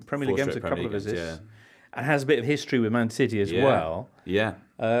 Premier League games, a couple of assists. And has a bit of history with Man City as well. Yeah.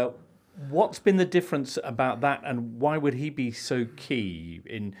 What's been the difference about that, and why would he be so key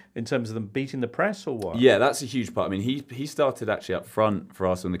in terms of them beating the press, or what? Yeah, that's a huge part. I mean, he started actually up front for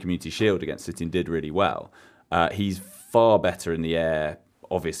Arsenal in the Community Shield against City and did really well. He's far better in the air,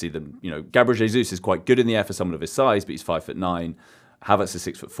 obviously, than, Gabriel Jesus is quite good in the air for someone of his size, but he's 5'9". Havertz is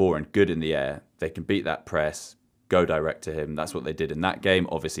 6'4" and good in the air. They can beat that press, go direct to him. That's what they did in that game.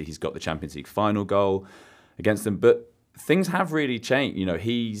 Obviously, he's got the Champions League final goal against them, but things have really changed.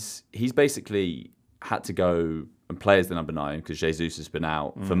 He's basically had to go and play as the number 9 because Jesus has been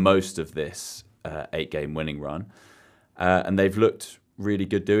out for most of this 8-game winning run, and they've looked really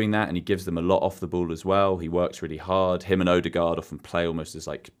good doing that. And he gives them a lot off the ball as well. He works really hard. Him and Odegaard often play almost as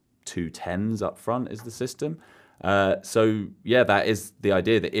like 2 10s up front is the system. So yeah, that is the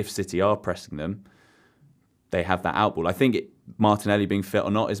idea, that if City are pressing them, they have that outball. I think Martinelli being fit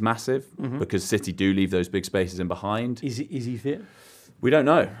or not is massive because City do leave those big spaces in behind. Is he fit? We don't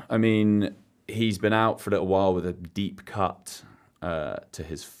know. I mean, he's been out for a little while with a deep cut to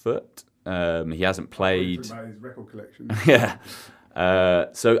his foot. He hasn't played. About his record collection. Yeah.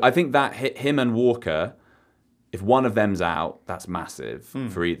 So I think that him and Walker, if one of them's out, that's massive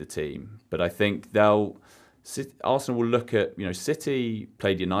for either team. But I think Arsenal will look at, City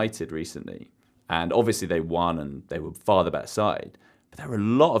played United recently, and obviously they won and they were far the better side. But there were a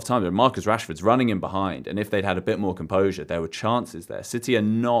lot of times where Marcus Rashford's running in behind, and if they'd had a bit more composure, there were chances there. City are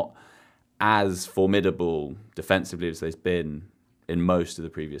not as formidable defensively as they've been in most of the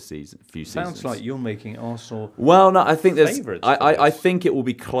previous few seasons. Sounds like you're making Arsenal. Well, no, I think favourites. I think it will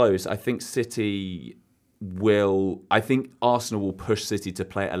be close. I think Arsenal will push City to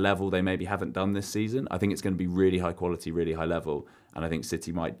play at a level they maybe haven't done this season. I think it's going to be really high quality, really high level, and I think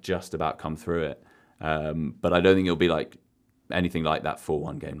City might just about come through it. But I don't think it'll be like anything like that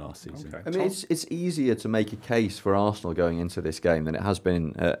 4-1 game last season. Okay. I mean, it's easier to make a case for Arsenal going into this game than it has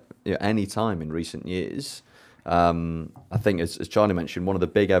been any time in recent years. I think, as Charlie mentioned, one of the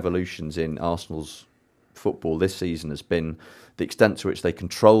big evolutions in Arsenal's football this season has been the extent to which they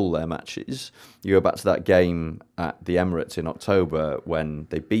control their matches. You go back to that game at the Emirates in October when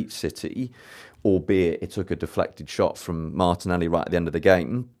they beat City, albeit it took a deflected shot from Martinelli right at the end of the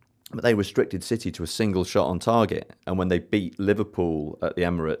game. But they restricted City to a single shot on target. And when they beat Liverpool at the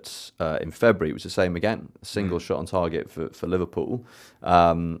Emirates in February, it was the same again. A single shot on target for Liverpool.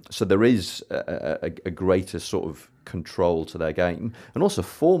 So there is a greater sort of control to their game. And also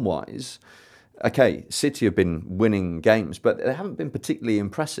form-wise, okay, City have been winning games, but they haven't been particularly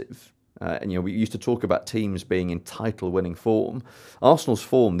impressive. And we used to talk about teams being in title-winning form. Arsenal's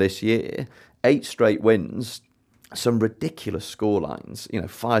form this year, 8 straight wins, some ridiculous scorelines.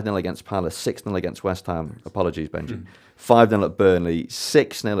 5-0 against Palace, 6-0 against West Ham. Apologies, Benji. 5-0 at Burnley,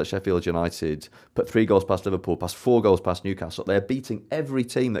 6-0 at Sheffield United, put 3 goals past Liverpool, past 4 goals past Newcastle. They're beating every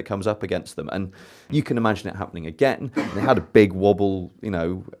team that comes up against them. And you can imagine it happening again. They had a big wobble,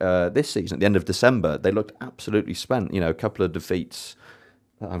 this season. At the end of December, they looked absolutely spent. A couple of defeats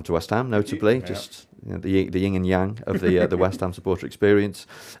to West Ham, notably, just the yin and yang of the West Ham supporter experience,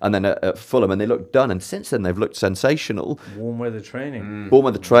 and then at Fulham, and they looked done. And since then, they've looked sensational. Warm weather training. Warm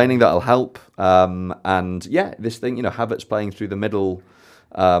weather training, that'll help. And yeah, this thing, Havertz playing through the middle,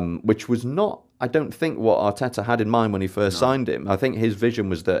 which was not, I don't think, what Arteta had in mind when he first signed him. I think his vision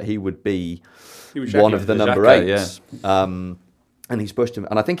was that he would be one of the number 8s. And he's pushed him.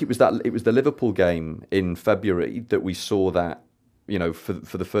 And I think it was the Liverpool game in February that we saw that.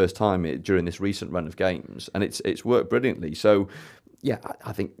 For the first time during this recent run of games, and it's worked brilliantly. So, yeah,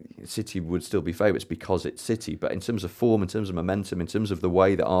 I think City would still be favourites because it's City. But in terms of form, in terms of momentum, in terms of the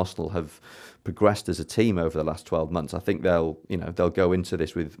way that Arsenal have progressed as a team over the last 12 months, I think they'll go into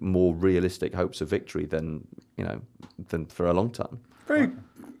this with more realistic hopes of victory than for a long time. Very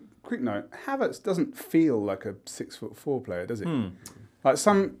quick note: Havertz doesn't feel like a 6'4" player, does he? Like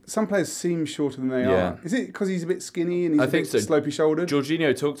some players seem shorter than they are. Is it because he's a bit skinny and he's a bit slopey shouldered?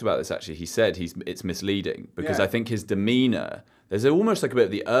 Jorginho talked about this actually. He said it's misleading because I think his demeanour, there's almost like a bit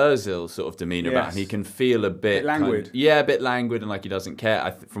of the Ozil sort of demeanour about him. He can feel a bit languid. A bit languid and like he doesn't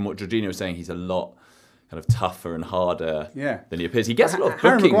care. From what Jorginho was saying, he's a lot kind of tougher and harder than he appears. He gets a lot of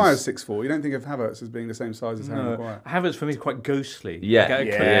bookings. Harry Maguire's 6'4". You don't think of Havertz as being the same size as Harry Maguire? Havertz for me is quite ghostly.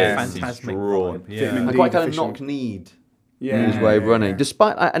 Fantastic. Vibe. Quite kind of knock-kneed. His way of running,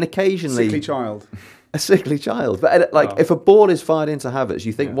 despite and occasionally a sickly child. But if a ball is fired into Havertz,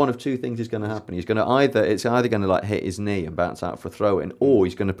 you think one of two things is going to happen. He's going to it's either going to hit his knee and bounce out for a throw in, or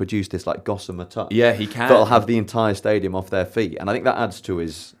he's going to produce this gossamer touch. Yeah, he can. That'll have the entire stadium off their feet, and I think that adds to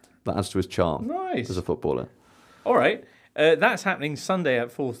his charm. Nice. As a footballer. All right, that's happening Sunday at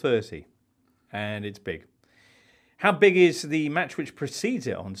 4:30, and it's big. How big is the match which precedes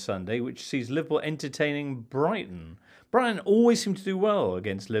it on Sunday, which sees Liverpool entertaining Brighton? Brighton always seem to do well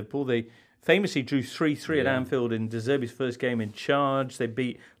against Liverpool. They famously drew 3-3 at Anfield in De Zerbi's first game in charge. They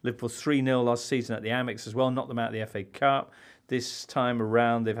beat Liverpool 3-0 last season at the Amex as well, knocked them out of the FA Cup. This time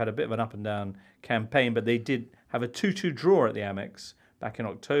around, they've had a bit of an up-and-down campaign, but they did have a 2-2 draw at the Amex back in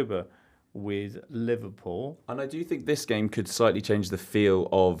October with Liverpool. And I do think this game could slightly change the feel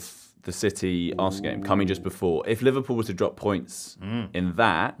of the City Arsenal game coming just before. If Liverpool were to drop points in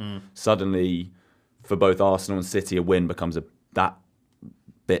that, suddenly for both Arsenal and City, a win becomes that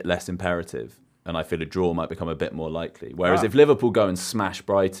bit less imperative. And I feel a draw might become a bit more likely. Whereas if Liverpool go and smash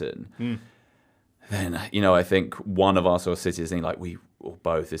Brighton, then, I think one of Arsenal or City is thinking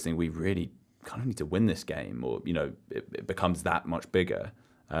we really kind of need to win this game, or, it becomes that much bigger.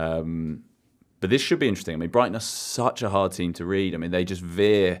 But this should be interesting. I mean, Brighton are such a hard team to read. I mean, they just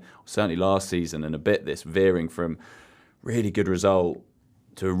veer, certainly last season and a bit this, veering from really good result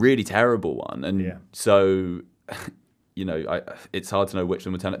to a really terrible one. And so, you know, it's hard to know which of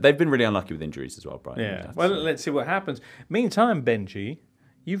them will turn up. They've been really unlucky with injuries as well, Brighton. Yeah. Well, let's see what happens. Meantime, Benji,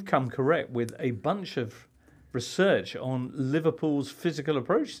 you've come correct with a bunch of research on Liverpool's physical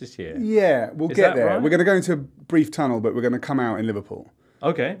approach this year. Yeah, we'll get there. Right? We're going to go into a brief tunnel, but we're going to come out in Liverpool.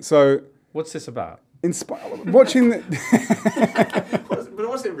 Okay. So, what's this about? Watching the But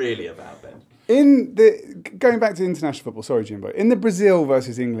what's it really about, Ben? Going back to international football, sorry, Jimbo. In the Brazil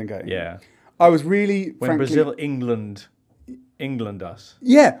versus England game, I was really Brazil, England us.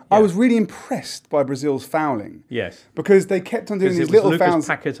 Yeah, I was really impressed by Brazil's fouling. Yes, because they kept on doing these little fouls.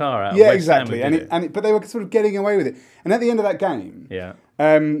 Paquetá yeah, exactly, but they were sort of getting away with it. And at the end of that game,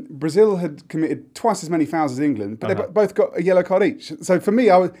 Brazil had committed twice as many fouls as England, but they both got a yellow card each. So for me,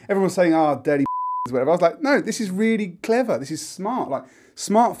 everyone was saying, dirty whatever. I was like, no, this is really clever. This is smart. Like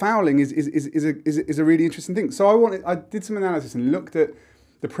smart fouling is a really interesting thing. So I did some analysis and looked at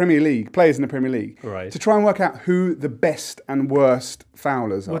the Premier League, players in the Premier League, to try and work out who the best and worst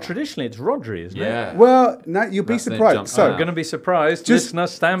foulers are. Well, traditionally it's Rodri, isn't it? Well, no, you'll be surprised. So I'm going to be surprised.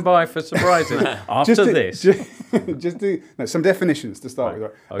 Listeners, stand by for surprises after this. Just do some definitions to start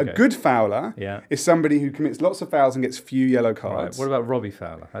with. Right? Okay. A good fouler is somebody who commits lots of fouls and gets few yellow cards. What about Robbie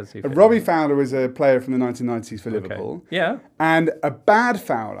Fowler? How does he fit Robbie Fowler is a player from the 1990s for Liverpool. Yeah. And a bad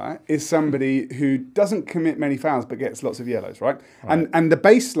fouler is somebody who doesn't commit many fouls but gets lots of yellows, right? And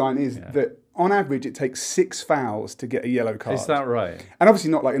the baseline is that on average it takes 6 fouls to get a yellow card. Is that right? And obviously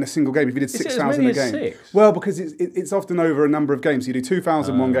not like in a single game. If you did 6 fouls in a game, 6? Well, because it's often over a number of games. So you do 2 fouls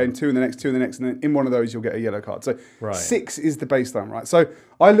in one game, 2 in the next, 2 in the next, and then in one of those you'll get a yellow card. So 6 is the baseline, right? So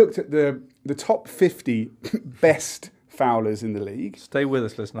I looked at the top 50 best foulers in the league. Stay with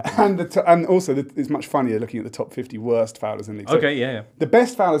us, listener. And also it's much funnier looking at the top 50 worst foulers in the league. So okay, the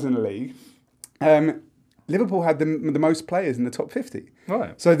best foulers in the league. Liverpool had the most players in the top 50.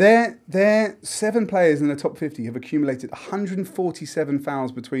 Right. So their 7 players in the top 50 have accumulated 147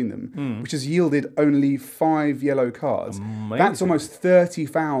 fouls between them, which has yielded only 5 yellow cards. Amazing. That's almost 30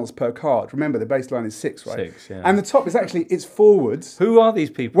 fouls per card. Remember, the baseline is 6, right? 6, yeah. And the top is actually, it's forwards. Who are these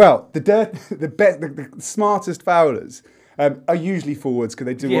people? Well, the smartest foulers are usually forwards because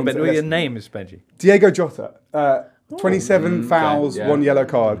they do. Yeah, but your name is Benji. Diego Jota, 27 fouls, 1 yellow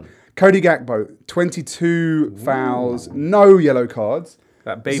card. Cody Gakpo, 22 fouls, no yellow cards.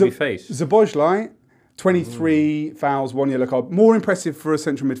 That baby face. Szoboszlai, 23 fouls, 1 yellow card. More impressive for a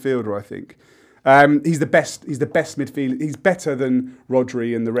central midfielder, I think. He's the best midfielder. He's better than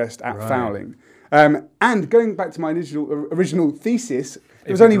Rodri and the rest at fouling. And going back to my original thesis,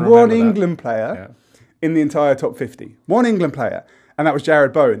 there was only one England player in the entire top 50. One England player. And that was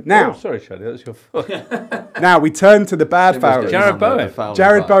Jared Bowen. Now, sorry, Charlie, that was your fault. Now we turn to the bad foulers. Jared Bowen.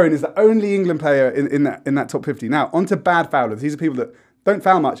 Jared Bowen is the only England player in that top 50. Now, on to bad foulers. These are people that don't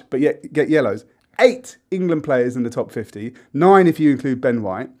foul much, but yet get yellows. 8 England players in the top 50. 9 if you include Ben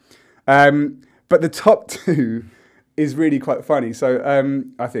White. But the top 2 is really quite funny. So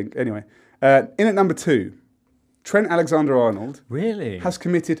I think, anyway. In at number 2, Trent Alexander-Arnold has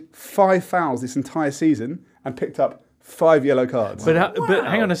committed 5 fouls this entire season and picked up 5 yellow cards. But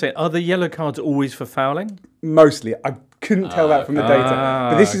hang on a second. Are the yellow cards always for fouling? Mostly. I couldn't tell that from the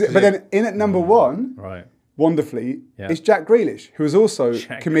data. But then in at number 1, wonderfully, is Jack Grealish, who has also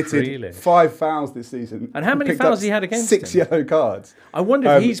committed 5 fouls this season. And how many fouls he had against 6 yellow cards. I wonder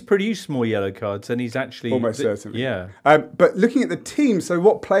if he's produced more yellow cards than he's actually... Almost certainly. Yeah. But looking at the team, so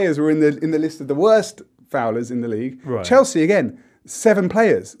what players were in the list of the worst foulers in the league? Right. Chelsea, again... 7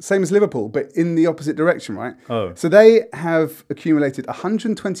 players, same as Liverpool, but in the opposite direction, right? Oh. So they have accumulated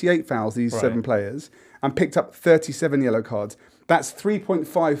 128 fouls, these 7 players, and picked up 37 yellow cards. That's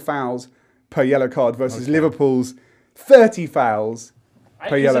 3.5 fouls per yellow card versus Liverpool's 30 fouls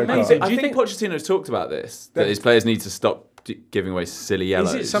per yellow card. I think Pochettino's talked about this, that his players need to stop giving away silly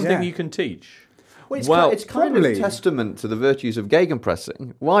yellows. Is it something you can teach? Well, it's kind of a testament to the virtues of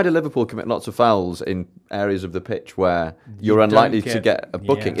gegenpressing. Why do Liverpool commit lots of fouls in areas of the pitch where you're unlikely to get a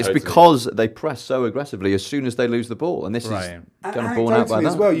booking? It's because they press so aggressively as soon as they lose the ball, and this is kind of borne out by that.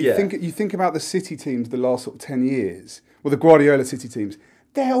 As well, you think about the City teams the last sort of 10 years, well, the Guardiola City teams.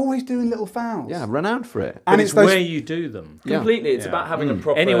 They're always doing little fouls. Yeah, run out for it. And it's where you do them. Completely. It's about having a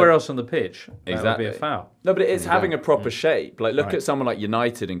proper... Anywhere else on the pitch, that would be a foul. No, but it's having a proper shape. Like, look at someone like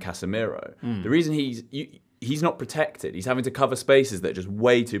United and Casemiro. The reason he's not protected. He's having to cover spaces that are just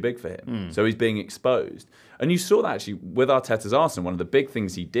way too big for him. So he's being exposed. And you saw that actually with Arteta's Arsenal. One of the big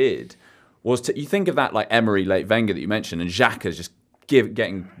things he did was you think of that like Emery, late Wenger that you mentioned, and Xhaka's just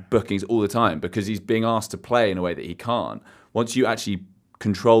getting bookings all the time because he's being asked to play in a way that he can't. Once you actually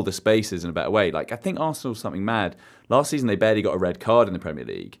control the spaces in a better way, like I think Arsenal's something mad. Last season they barely got a red card in the Premier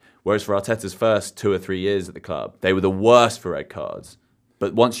League, whereas for Arteta's first 2 or 3 years at the club, they were the worst for red cards.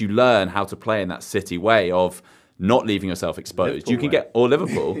 But once you learn how to play in that City way of not leaving yourself exposed, you can get, or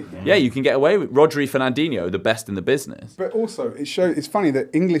Liverpool, you can get away with Rodri, Fernandinho, the best in the business. But also, it's funny that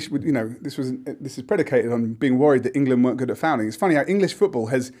English, this is predicated on being worried that England weren't good at fouling. It's funny how English football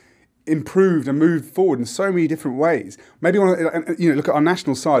has improved and moved forward in so many different ways. Maybe look at our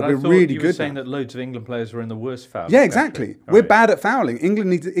national side. We're really good. You were saying that loads of England players were in the worst fouling. Yeah, exactly. We're bad at fouling. England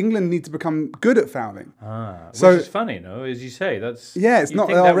need to become good at fouling. Which is funny, no? As you say, that's it's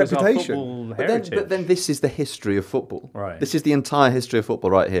not our reputation. But then this is the history of football. Right. This is the entire history of football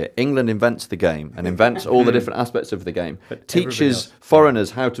right here. England invents the game and invents all the different aspects of the game. Teaches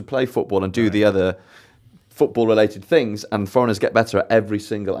foreigners how to play football and do the other football-related things, and foreigners get better at every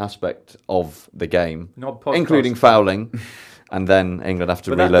single aspect of the game, including fouling, and then England have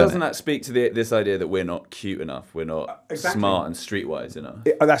to relearn doesn't that speak to this idea that we're not cute enough, we're not smart and streetwise enough?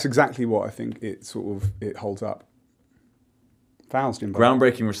 That's exactly what I think it holds up. Fouls, Jimbo.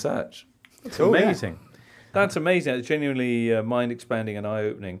 Groundbreaking research. It's amazing. Yeah. That's amazing. It's genuinely mind-expanding and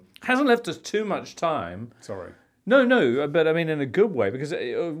eye-opening. Hasn't left us too much time. Sorry. No, but I mean in a good way, because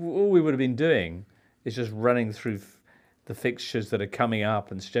all we would have been doing is just running through the fixtures that are coming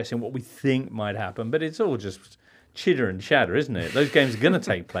up and suggesting what we think might happen. But it's all just chitter and chatter, isn't it? Those games are going to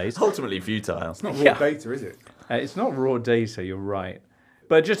take place. Ultimately futile. It's not raw data, is it? It's not raw data, you're right.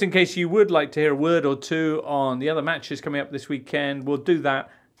 But just in case you would like to hear a word or two on the other matches coming up this weekend, we'll do that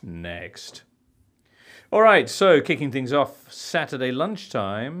next. All right, so kicking things off Saturday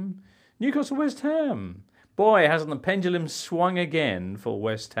lunchtime, Newcastle West Ham. Boy, hasn't the pendulum swung again for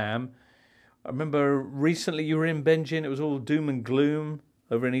West Ham. I remember recently you were in Benji and it was all doom and gloom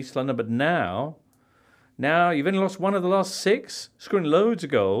over in East London, but now you've only lost one of the last 6, scoring loads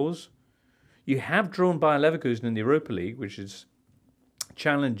of goals. You have drawn Bayer Leverkusen in the Europa League, which is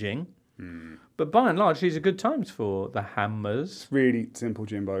challenging. But by and large, these are good times for the Hammers. It's really simple,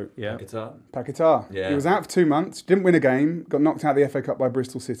 Jimbo. Yeah. Paquetá. Yeah. He was out for 2 months, didn't win a game, got knocked out of the FA Cup by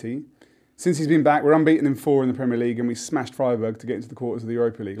Bristol City. Since he's been back, we're unbeaten in 4 in the Premier League, and we smashed Freiburg to get into the quarters of the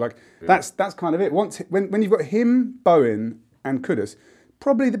Europa League. That's kind of it. When you've got him, Bowen, and Kudus,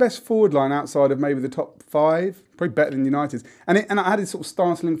 probably the best forward line outside of maybe the top 5, probably better than United's. And I had this sort of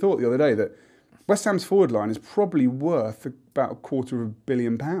startling thought the other day that West Ham's forward line is probably worth about £250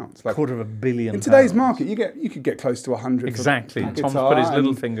 million. £250 million. In today's market, you could get close to 100. Exactly. Tom's put his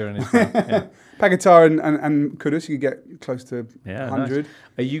little finger in his mouth. Yeah. Paquetá and Kudus, you could get close to 100. Nice.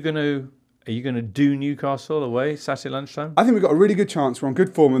 Are you going to do Newcastle away Saturday lunchtime? I think we've got a really good chance. We're on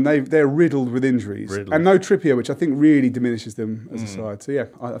good form, and they're riddled with injuries. And no Trippier, which I think really diminishes them as a side. So,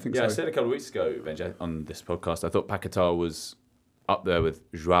 I think so. Yeah, I said a couple of weeks ago, Benji, on this podcast, I thought Paquetá was up there with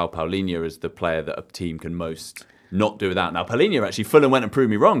João Paulinho as the player that a team can most not do without. Now, Paulinho, actually, Fulham went and proved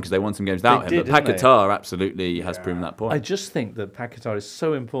me wrong because they won some games without him. But Paquetá absolutely has proven that point. I just think that Paquetá is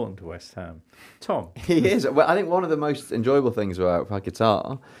so important to West Ham. Tom? He is. Well, I think one of the most enjoyable things about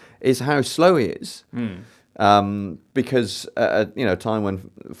Paquetá is how slow he is. Because at a time when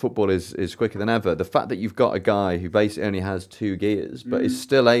football is quicker than ever, the fact that you've got a guy who basically only has 2 gears but is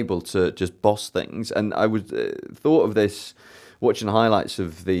still able to just boss things. And I thought of this watching the highlights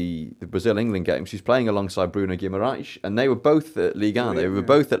of the Brazil-England game. She's playing alongside Bruno Guimaraes, and they were both at Ligue 1. They were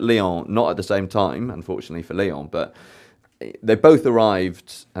both at Lyon, not at the same time, unfortunately for Lyon, but they both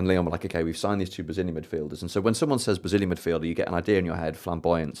arrived, and Lyon were like, okay, we've signed these 2 Brazilian midfielders. And so when someone says Brazilian midfielder, you get an idea in your head,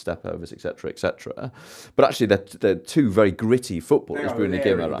 flamboyant, step-overs, etc., etc. But actually, they're 2 very gritty footballers, Bruno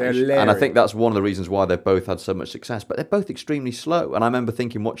Guimaraes. And I think that's one of the reasons why they've both had so much success. But they're both extremely slow. And I remember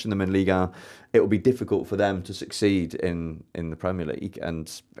thinking, watching them in Ligue 1, it will be difficult for them to succeed in the Premier League.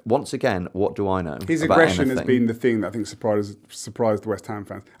 And once again, what do I know? His aggression has been the thing that I think surprised the West Ham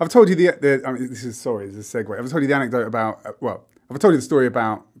fans. I've told you this is a segue. I've told you the anecdote about, I've told you the story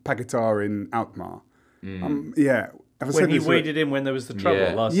about Paquetá in Alkmaar. When he waded in when there was the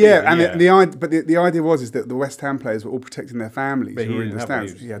trouble last season. Yeah, and the idea was that the West Ham players were all protecting their families who were in the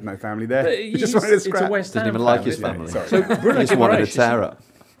stands. He had no family there. He just wanted to scrap. It's a West Ham didn't even like his family. Sorry. So Bruno He just wanted to tear up.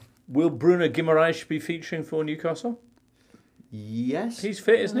 Will Bruno Guimaraes be featuring for Newcastle? Yes. He's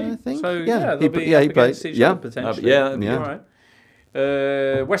fit, isn't he? I think. So, he played. Potentially. That'd be all right.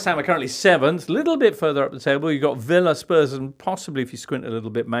 West Ham are currently 7th, a little bit further up the table. You've got Villa, Spurs, and possibly, if you squint a little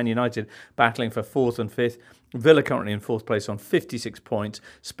bit, Man United battling for 4th and 5th. Villa currently in 4th place on 56 points.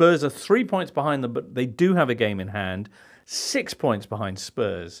 Spurs are 3 points behind them, but they do have a game in hand. 6 points behind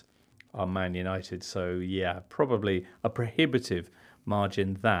Spurs are Man United. So, probably a prohibitive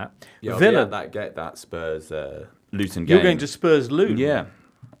margin that. Yeah, Villa, that Spurs Luton game. you're going to Spurs Luton. Yeah.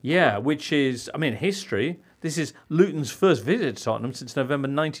 Yeah, which is, I mean, history. This is Luton's first visit to Tottenham since November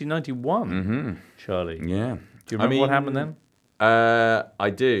 1991, Charlie. Yeah. Do you remember what happened then? I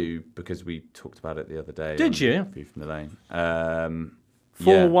do, because we talked about it the other day. Did you? View from the Lane. 4-1.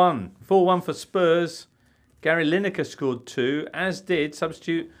 4-1 for Spurs. Gary Lineker scored 2, as did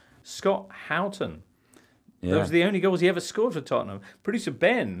substitute Scott Houghton. Yeah. Those are the only goals he ever scored for Tottenham. Producer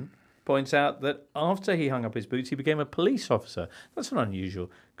Ben points out that after he hung up his boots, he became a police officer. That's an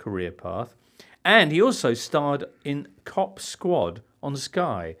unusual career path. And he also starred in Cop Squad on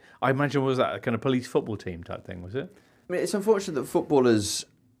Sky. I imagine, was that a kind of police football team type thing, was it? I mean, it's unfortunate that footballers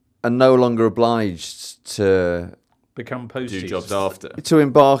are no longer obliged to Become posties. Do jobs after. to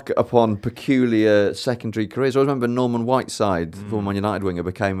embark upon peculiar secondary careers. I remember Norman Whiteside, former Man United winger,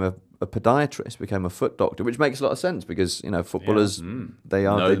 became a podiatrist, became a foot doctor, which makes a lot of sense because footballers they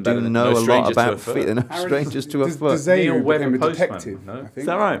do know a lot about feet. They're no strangers to a foot. Neil Deseu Webber became a Postman, detective. no? I think. Is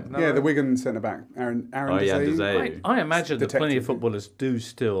that right? Yeah, the Wigan centre back, Aaron Deseu. I imagine that plenty of footballers do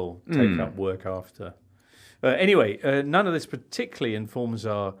still take up work after. Anyway, none of this particularly informs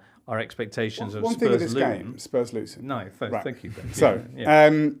our expectations of One Spurs thing of this Luton. game, Spurs Luton. No, Right. thank you, Ben. So,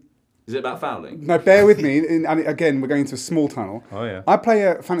 Is it about fouling? no, bear with me. And again, we're going to a small tunnel. Oh, yeah. I play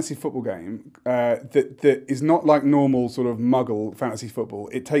a fantasy football game that is not like normal sort of muggle fantasy football.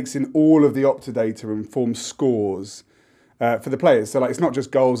 It takes in all of the Opta data and forms scores for the players. So, like, it's not just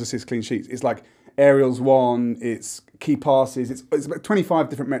goals, assists, clean sheets. It's like aerials won, it's key passes. It's about 25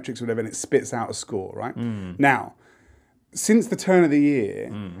 different metrics or whatever, and it spits out a score, right? Now, since the turn of the year,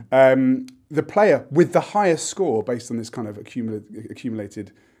 the player with the highest score based on this kind of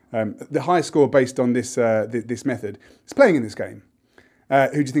accumulated, the highest score based on this this method is playing in this game.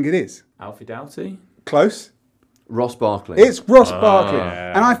 Who do you think it is? Alfie Doughty? Close. Ross Barkley. It's Ross Barkley.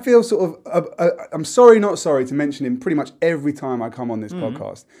 And I feel sort of, I'm sorry, not sorry to mention him pretty much every time I come on this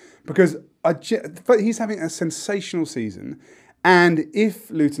podcast because he's having a sensational season. And if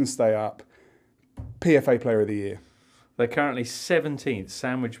Luton stay up, PFA Player of the Year. They're currently 17th,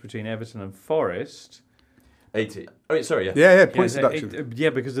 sandwiched between Everton and Forest. 80. Oh, wait, sorry, yeah. Yeah, points deduction. Yeah,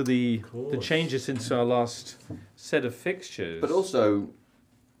 because of the changes since our last set of fixtures. But also,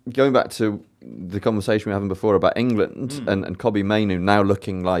 going back to the conversation we were having before about England and Kobbie Mainoo now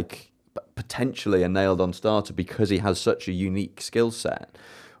looking like potentially a nailed-on starter because he has such a unique skill set.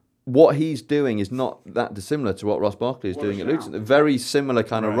 What he's doing is not that dissimilar to what Ross Barkley is doing at Luton. They're very similar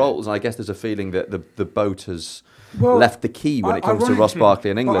kind of roles. And I guess there's a feeling that the boat has left the key when it comes to Ross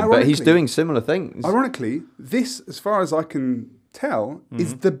Barkley in England. But he's doing similar things. Ironically, this, as far as I can tell,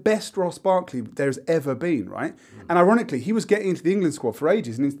 is the best Ross Barkley there's ever been, right? And ironically, he was getting into the England squad for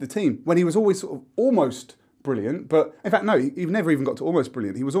ages and into the team when he was always sort of almost brilliant. But in fact, no, he never even got to almost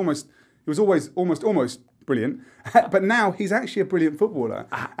brilliant. He was always almost brilliant. But now he's actually a brilliant footballer.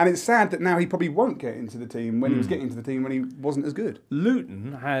 And it's sad that now he probably won't get into the team when he was getting into the team when he wasn't as good.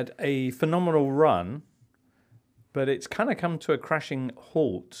 Luton had a phenomenal run, but it's kind of come to a crashing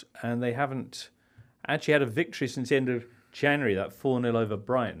halt, and they haven't actually had a victory since the end of January, that 4-0 over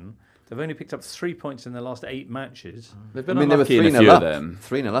Brighton. They've only picked up 3 points in their last 8 matches. They've been they were unlucky in a 3-0 few up. of them.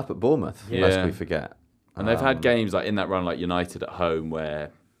 3-0 up at Bournemouth, lest we forget. And they've had games like in that run, like United at home,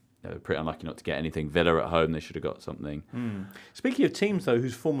 where they're pretty unlucky not to get anything. Villa at home, they should have got something. Speaking of teams, though,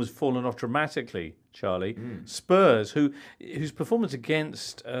 whose form has fallen off dramatically, Charlie, Spurs, whose performance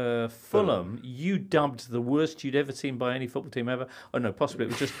against Fulham, you dubbed the worst you'd ever seen by any football team ever. Oh, no, possibly it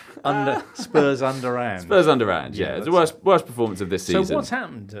was just Spurs underhand. Spurs underhand, yeah. It's the worst performance of this season. So what's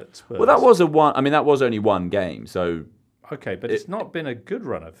happened at Spurs? Well, that was that was only one game, so... Okay, but it's not been a good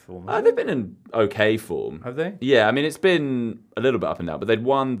run of form. They've been in okay form. Have they? Yeah, I mean, it's been a little bit up and down, but they'd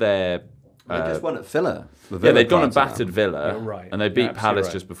won their... They just won at Villa. Yeah, they'd gone and battered Villa, right. and they beat Absolutely Palace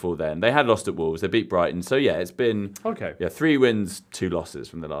right. just before then. They had lost at Wolves. They beat Brighton. So, yeah, it's been 3 wins, 2 losses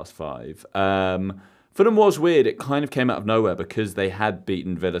from the last 5. Fulham was weird. It kind of came out of nowhere because they had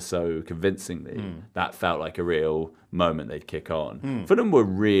beaten Villa so convincingly. That felt like a real moment they'd kick on. Fulham were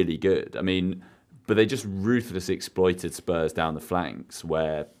really good. I mean... But they just ruthlessly exploited Spurs down the flanks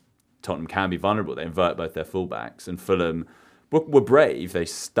where Tottenham can be vulnerable. They invert both their fullbacks. And Fulham were brave. They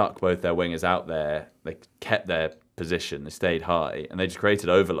stuck both their wingers out there. They kept their position. They stayed high. And they just created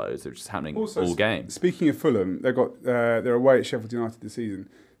overloads. It was just happening all game. Speaking of Fulham, they're away at Sheffield United this season.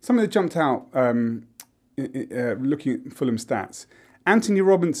 Something that jumped out looking at Fulham stats. Anthony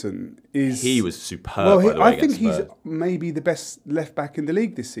Robinson is... He was superb, by the way, I think against he's Spurs. maybe the best left-back in the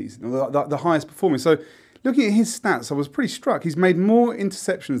league this season, or the highest performer. So looking at his stats, I was pretty struck. He's made more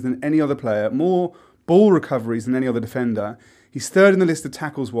interceptions than any other player, more ball recoveries than any other defender. He's third in the list of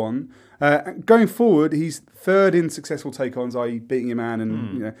tackles won. Going forward, he's third in successful take-ons, i.e. beating your man,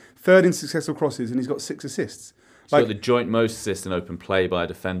 and third in successful crosses, and he's got 6 assists. He's got the joint most assists in open play by a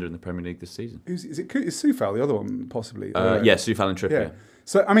defender in the Premier League this season. Is Soufal the other one, possibly? Yeah, Soufal and Trippier. Yeah.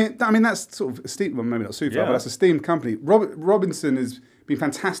 So, I mean, that's sort of esteemed, well, maybe not Soufal, but that's esteemed company. Robinson has been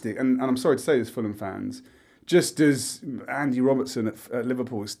fantastic, and I'm sorry to say this, Fulham fans, just as Andy Robertson at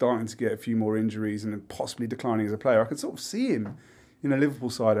Liverpool is starting to get a few more injuries and possibly declining as a player, I could sort of see him in a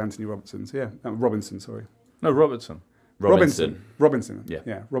Liverpool side, Anthony Robertson. So, Robinson, sorry. No, Robertson. Robinson. Yeah.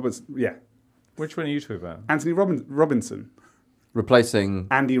 Yeah, Robertson. Yeah. Which one are you talking about? Anthony Robinson. Replacing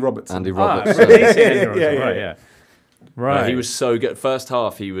Andy Robertson. Andy Robertson. Replacing Andy Robertson. Right, yeah. Right. He was so good. First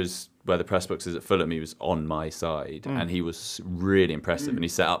half, he was, where the press box is at Fulham, he was on my side, and he was really impressive, and he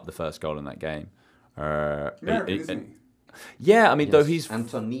set up the first goal in that game. American, isn't he? Yeah, I mean, though he's...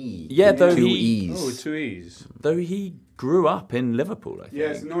 Anthony. Yeah, though Two he... E's. Oh, 2 E's. Though he grew up in Liverpool, I think. Yeah,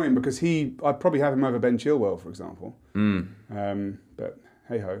 it's annoying because I'd probably have him over Ben Chilwell, for example. But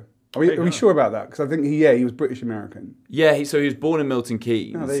hey-ho. Are we sure about that? Because I think he was British-American. Yeah, so he was born in Milton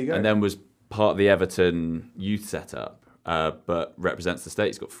Keynes, Oh, there you go. and then was part of the Everton youth setup, but represents the state.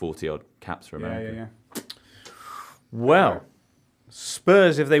 He's got 40-odd caps for America. Yeah. Well,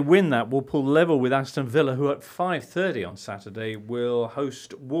 Spurs, if they win that, will pull level with Aston Villa, who at 5:30 on Saturday will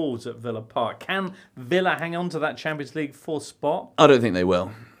host Wolves at Villa Park. Can Villa hang on to that Champions League 4th spot? I don't think they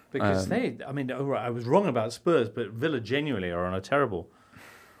will. Because I was wrong about Spurs, but Villa genuinely are on a terrible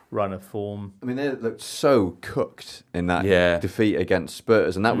run of form. I mean, they looked so cooked in that Yeah. defeat against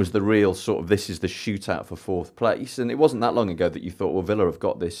Spurs, and that was the real sort of, this is the shootout for 4th place. And it wasn't that long ago that you thought, well, Villa have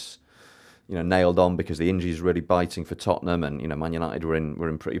got this, nailed on because the injuries are really biting for Tottenham, and Man United were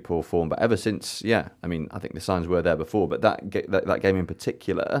in pretty poor form. But ever since, I mean, I think the signs were there before, but that game in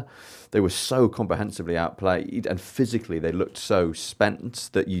particular, they were so comprehensively outplayed, and physically they looked so spent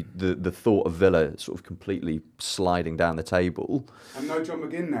that the thought of Villa sort of completely sliding down the table. And no John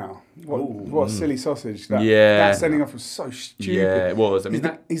McGinn now. What a silly sausage. That Yeah. sending off was so stupid. Yeah, it was. I mean,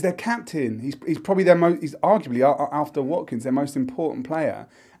 he's their captain. He's probably he's arguably, after Watkins, their most important player.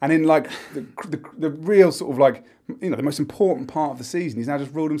 And in like the real sort of like, the most important part of the season, he's now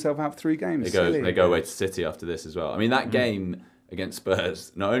just ruled himself out for 3 games. They go away to City after this as well. I mean, that game against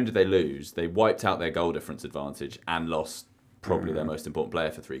Spurs, not only did they lose, they wiped out their goal difference advantage and lost probably their most important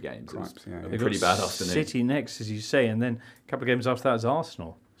player for 3 games. It was a pretty bad afternoon. City next, as you say, and then a couple of games after that is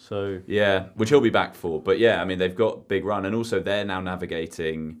Arsenal. So yeah, which he'll be back for. But yeah, I mean, they've got big run, and also they're now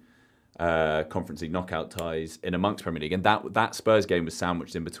navigating Conference League knockout ties in amongst Premier League, and that Spurs game was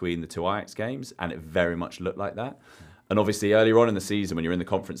sandwiched in between the 2 Ajax games, and it very much looked like that. And obviously, earlier on in the season, when you're in the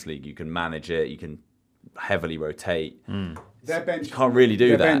Conference League, you can manage it, you can heavily rotate. Their bench can't really do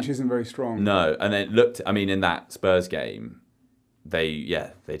that. Their bench isn't very strong. No, and it looked. I mean, in that Spurs game, they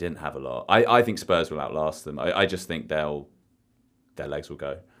didn't have a lot. I think Spurs will outlast them. I just think their legs will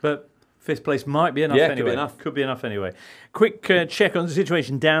go. But 5th place might be enough anyway. Could be enough anyway. Quick check on the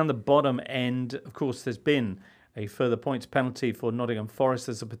situation down the bottom end. Of course, there's been a further points penalty for Nottingham Forest.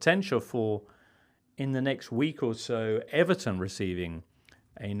 There's a potential for, in the next week or so, Everton receiving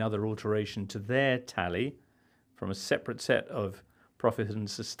another alteration to their tally from a separate set of profit and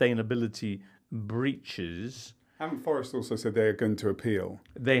sustainability breaches. Haven't Forest also said they're going to appeal?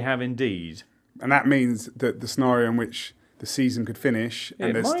 They have indeed. And that means that the scenario in which the season could finish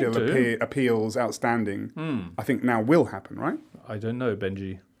and there's still appeals outstanding, I think now will happen, right? I don't know,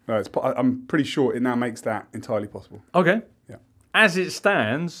 Benji. I'm pretty sure it now makes that entirely possible. Okay. Yeah. As it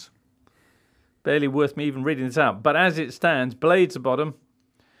stands, barely worth me even reading this out, but as it stands, Blades are bottom.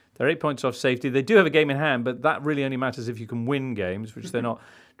 They're 8 points off safety. They do have a game in hand, but that really only matters if you can win games, which they're not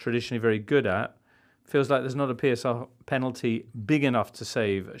traditionally very good at. Feels like there's not a PSR penalty big enough to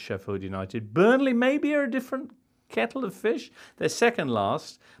save Sheffield United. Burnley maybe are a different kettle of fish. They're second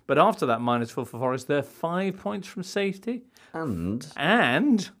last, but after that -4 for Forest, they're 5 points from safety.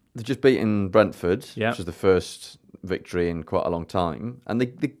 And they've just beaten Brentford, Yep. which is the first victory in quite a long time. And the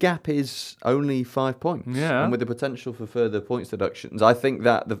gap is only 5 points. Yeah. And with the potential for further points deductions, I think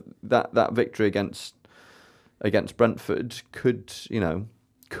that that victory against Brentford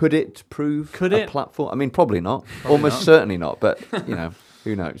could it prove a platform? I mean, probably not. Almost certainly not. But,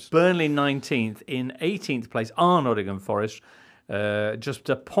 who knows? Burnley 19th. In 18th place are Nottingham Forest, just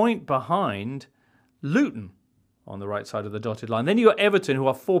a point behind Luton on the right side of the dotted line. Then you got Everton, who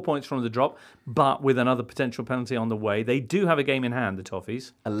are 4 points from the drop, but with another potential penalty on the way. They do have a game in hand, the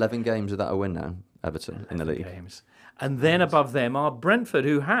Toffees. 11 games without a win now, Everton, in the league. Games. And then above them are Brentford,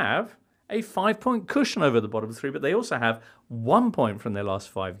 who have a 5-point cushion over the bottom three, but they also have 1 point from their last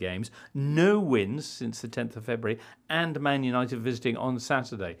 5 games, no wins since the 10th of February, and Man United visiting on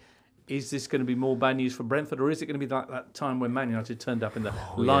Saturday. Is this going to be more bad news for Brentford, or is it going to be like that time when Man United turned up in the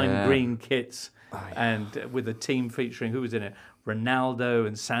lime green kits and with a team featuring, who was in it? Ronaldo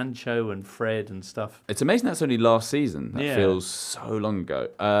and Sancho and Fred and stuff. It's amazing that's only last season. That feels so long ago.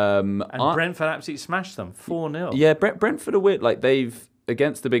 And Brentford absolutely smashed them 4-0. Yeah, Brentford are weird. Like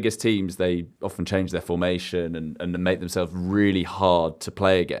against the biggest teams, they often change their formation and make themselves really hard to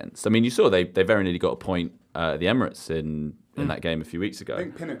play against. I mean, you saw they very nearly got a point at the Emirates in that game a few weeks ago. I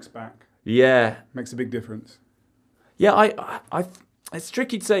think Pinnock's back. Yeah. Makes a big difference. Yeah, I it's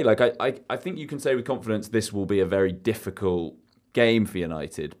tricky to say. Like, I think you can say with confidence this will be a very difficult game for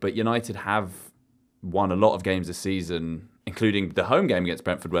United, but United have won a lot of games this season, including the home game against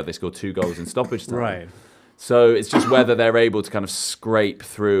Brentford where they scored 2 goals in stoppage time. Right. So it's just whether they're able to kind of scrape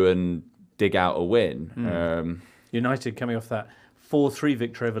through and dig out a win. United coming off that 4-3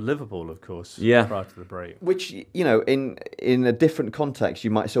 victory over Liverpool, of course, prior to the break. Which, you know, in a different context, you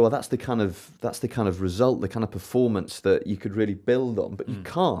might say, well, that's the kind of result, the kind of performance that you could really build on, but you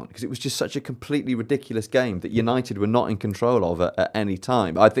can't, because it was just such a completely ridiculous game that United were not in control of at any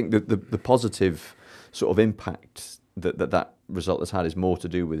time. I think that the positive sort of impact that result has had is more to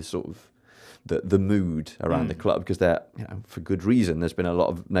do with sort of the mood around the club, because they're, you know, for good reason, there's been a lot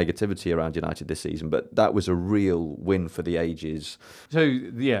of negativity around United this season, but that was a real win for the ages. So,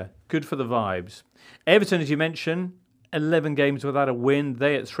 yeah, good for the vibes. Everton, as you mentioned, 11 games without a win.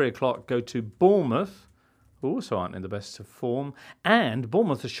 They at 3 o'clock go to Bournemouth, who also aren't in the best of form, and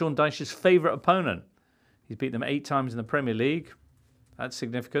Bournemouth is Sean Dyche's favourite opponent. He's beat them 8 times in the Premier League. That's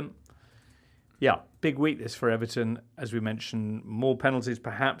significant. Yeah, big week this for Everton. As we mentioned, more penalties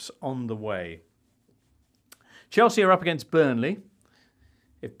perhaps on the way. Chelsea are up against Burnley.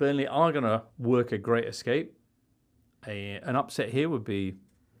 If Burnley are going to work a great escape, an upset here would be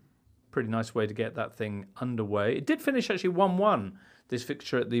a pretty nice way to get that thing underway. It did finish actually 1-1, this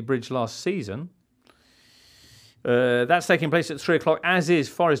fixture at the Bridge last season. That's taking place at 3 o'clock, as is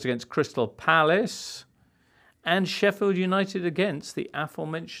Forest against Crystal Palace and Sheffield United against the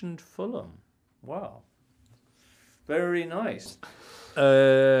aforementioned Fulham. Wow. Very nice.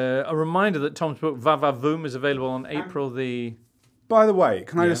 A reminder that Tom's book, Va-Va-Voom, is available on April the... By the way,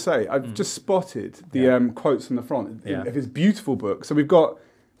 can I just say, I've just spotted the quotes on the front of his beautiful book. So we've got,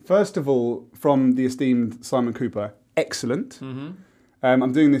 first of all, from the esteemed Simon Cooper, excellent.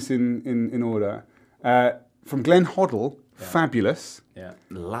 I'm doing this in order. From Glenn Hoddle, fabulous. Yeah.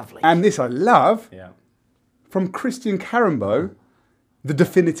 Lovely. And this I love. Yeah. From Christian Carambo, the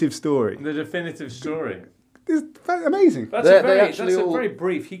definitive story. The definitive story. It's amazing. That's a very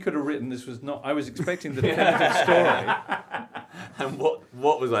brief. He could have written this was not. I was expecting the definitive story. And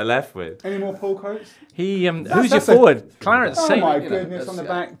what was I left with? Any more Paul quotes? Who's your forward? Clarence Oh Seedorf. my goodness, on the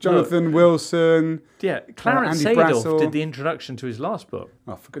back. Jonathan Wilson. Yeah, Clarence Andy Seedorf Brassel. did the introduction to his last book.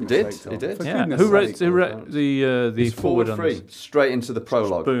 Oh, for goodness sake, Tom. He did. For Yeah. goodness Who wrote sake. the forward on Forward this? 3, straight into the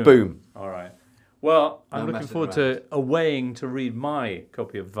prologue. Boom. Boom. All right. Well, I'm No looking messing forward to awaying to read my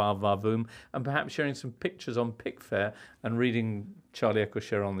copy of Va-Va-Voom and perhaps sharing some pictures on Pickfair and reading Charlie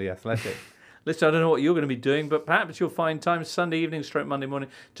Eccleshare on The Athletic. Listen, I don't know what you're going to be doing, but perhaps you'll find time Sunday evening, Monday morning,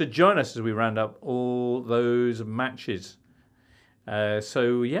 to join us as we round up all those matches.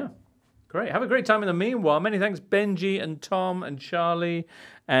 So, yeah, great. Have a great time in the meanwhile. Many thanks, Benji and Tom and Charlie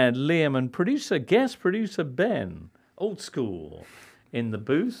and Liam and guest producer Ben, old school, in the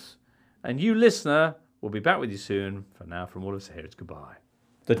booth. And you, listener, we'll be back with you soon. For now, from all of us here, it's goodbye.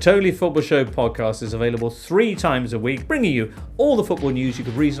 The Totally Football Show podcast is available 3 times a week, bringing you all the football news you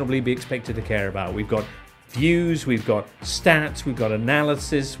could reasonably be expected to care about. We've got views, we've got stats, we've got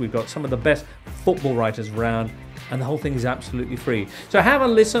analysis, we've got some of the best football writers around, and the whole thing is absolutely free. So have a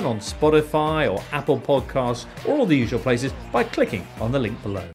listen on Spotify or Apple Podcasts or all the usual places by clicking on the link below.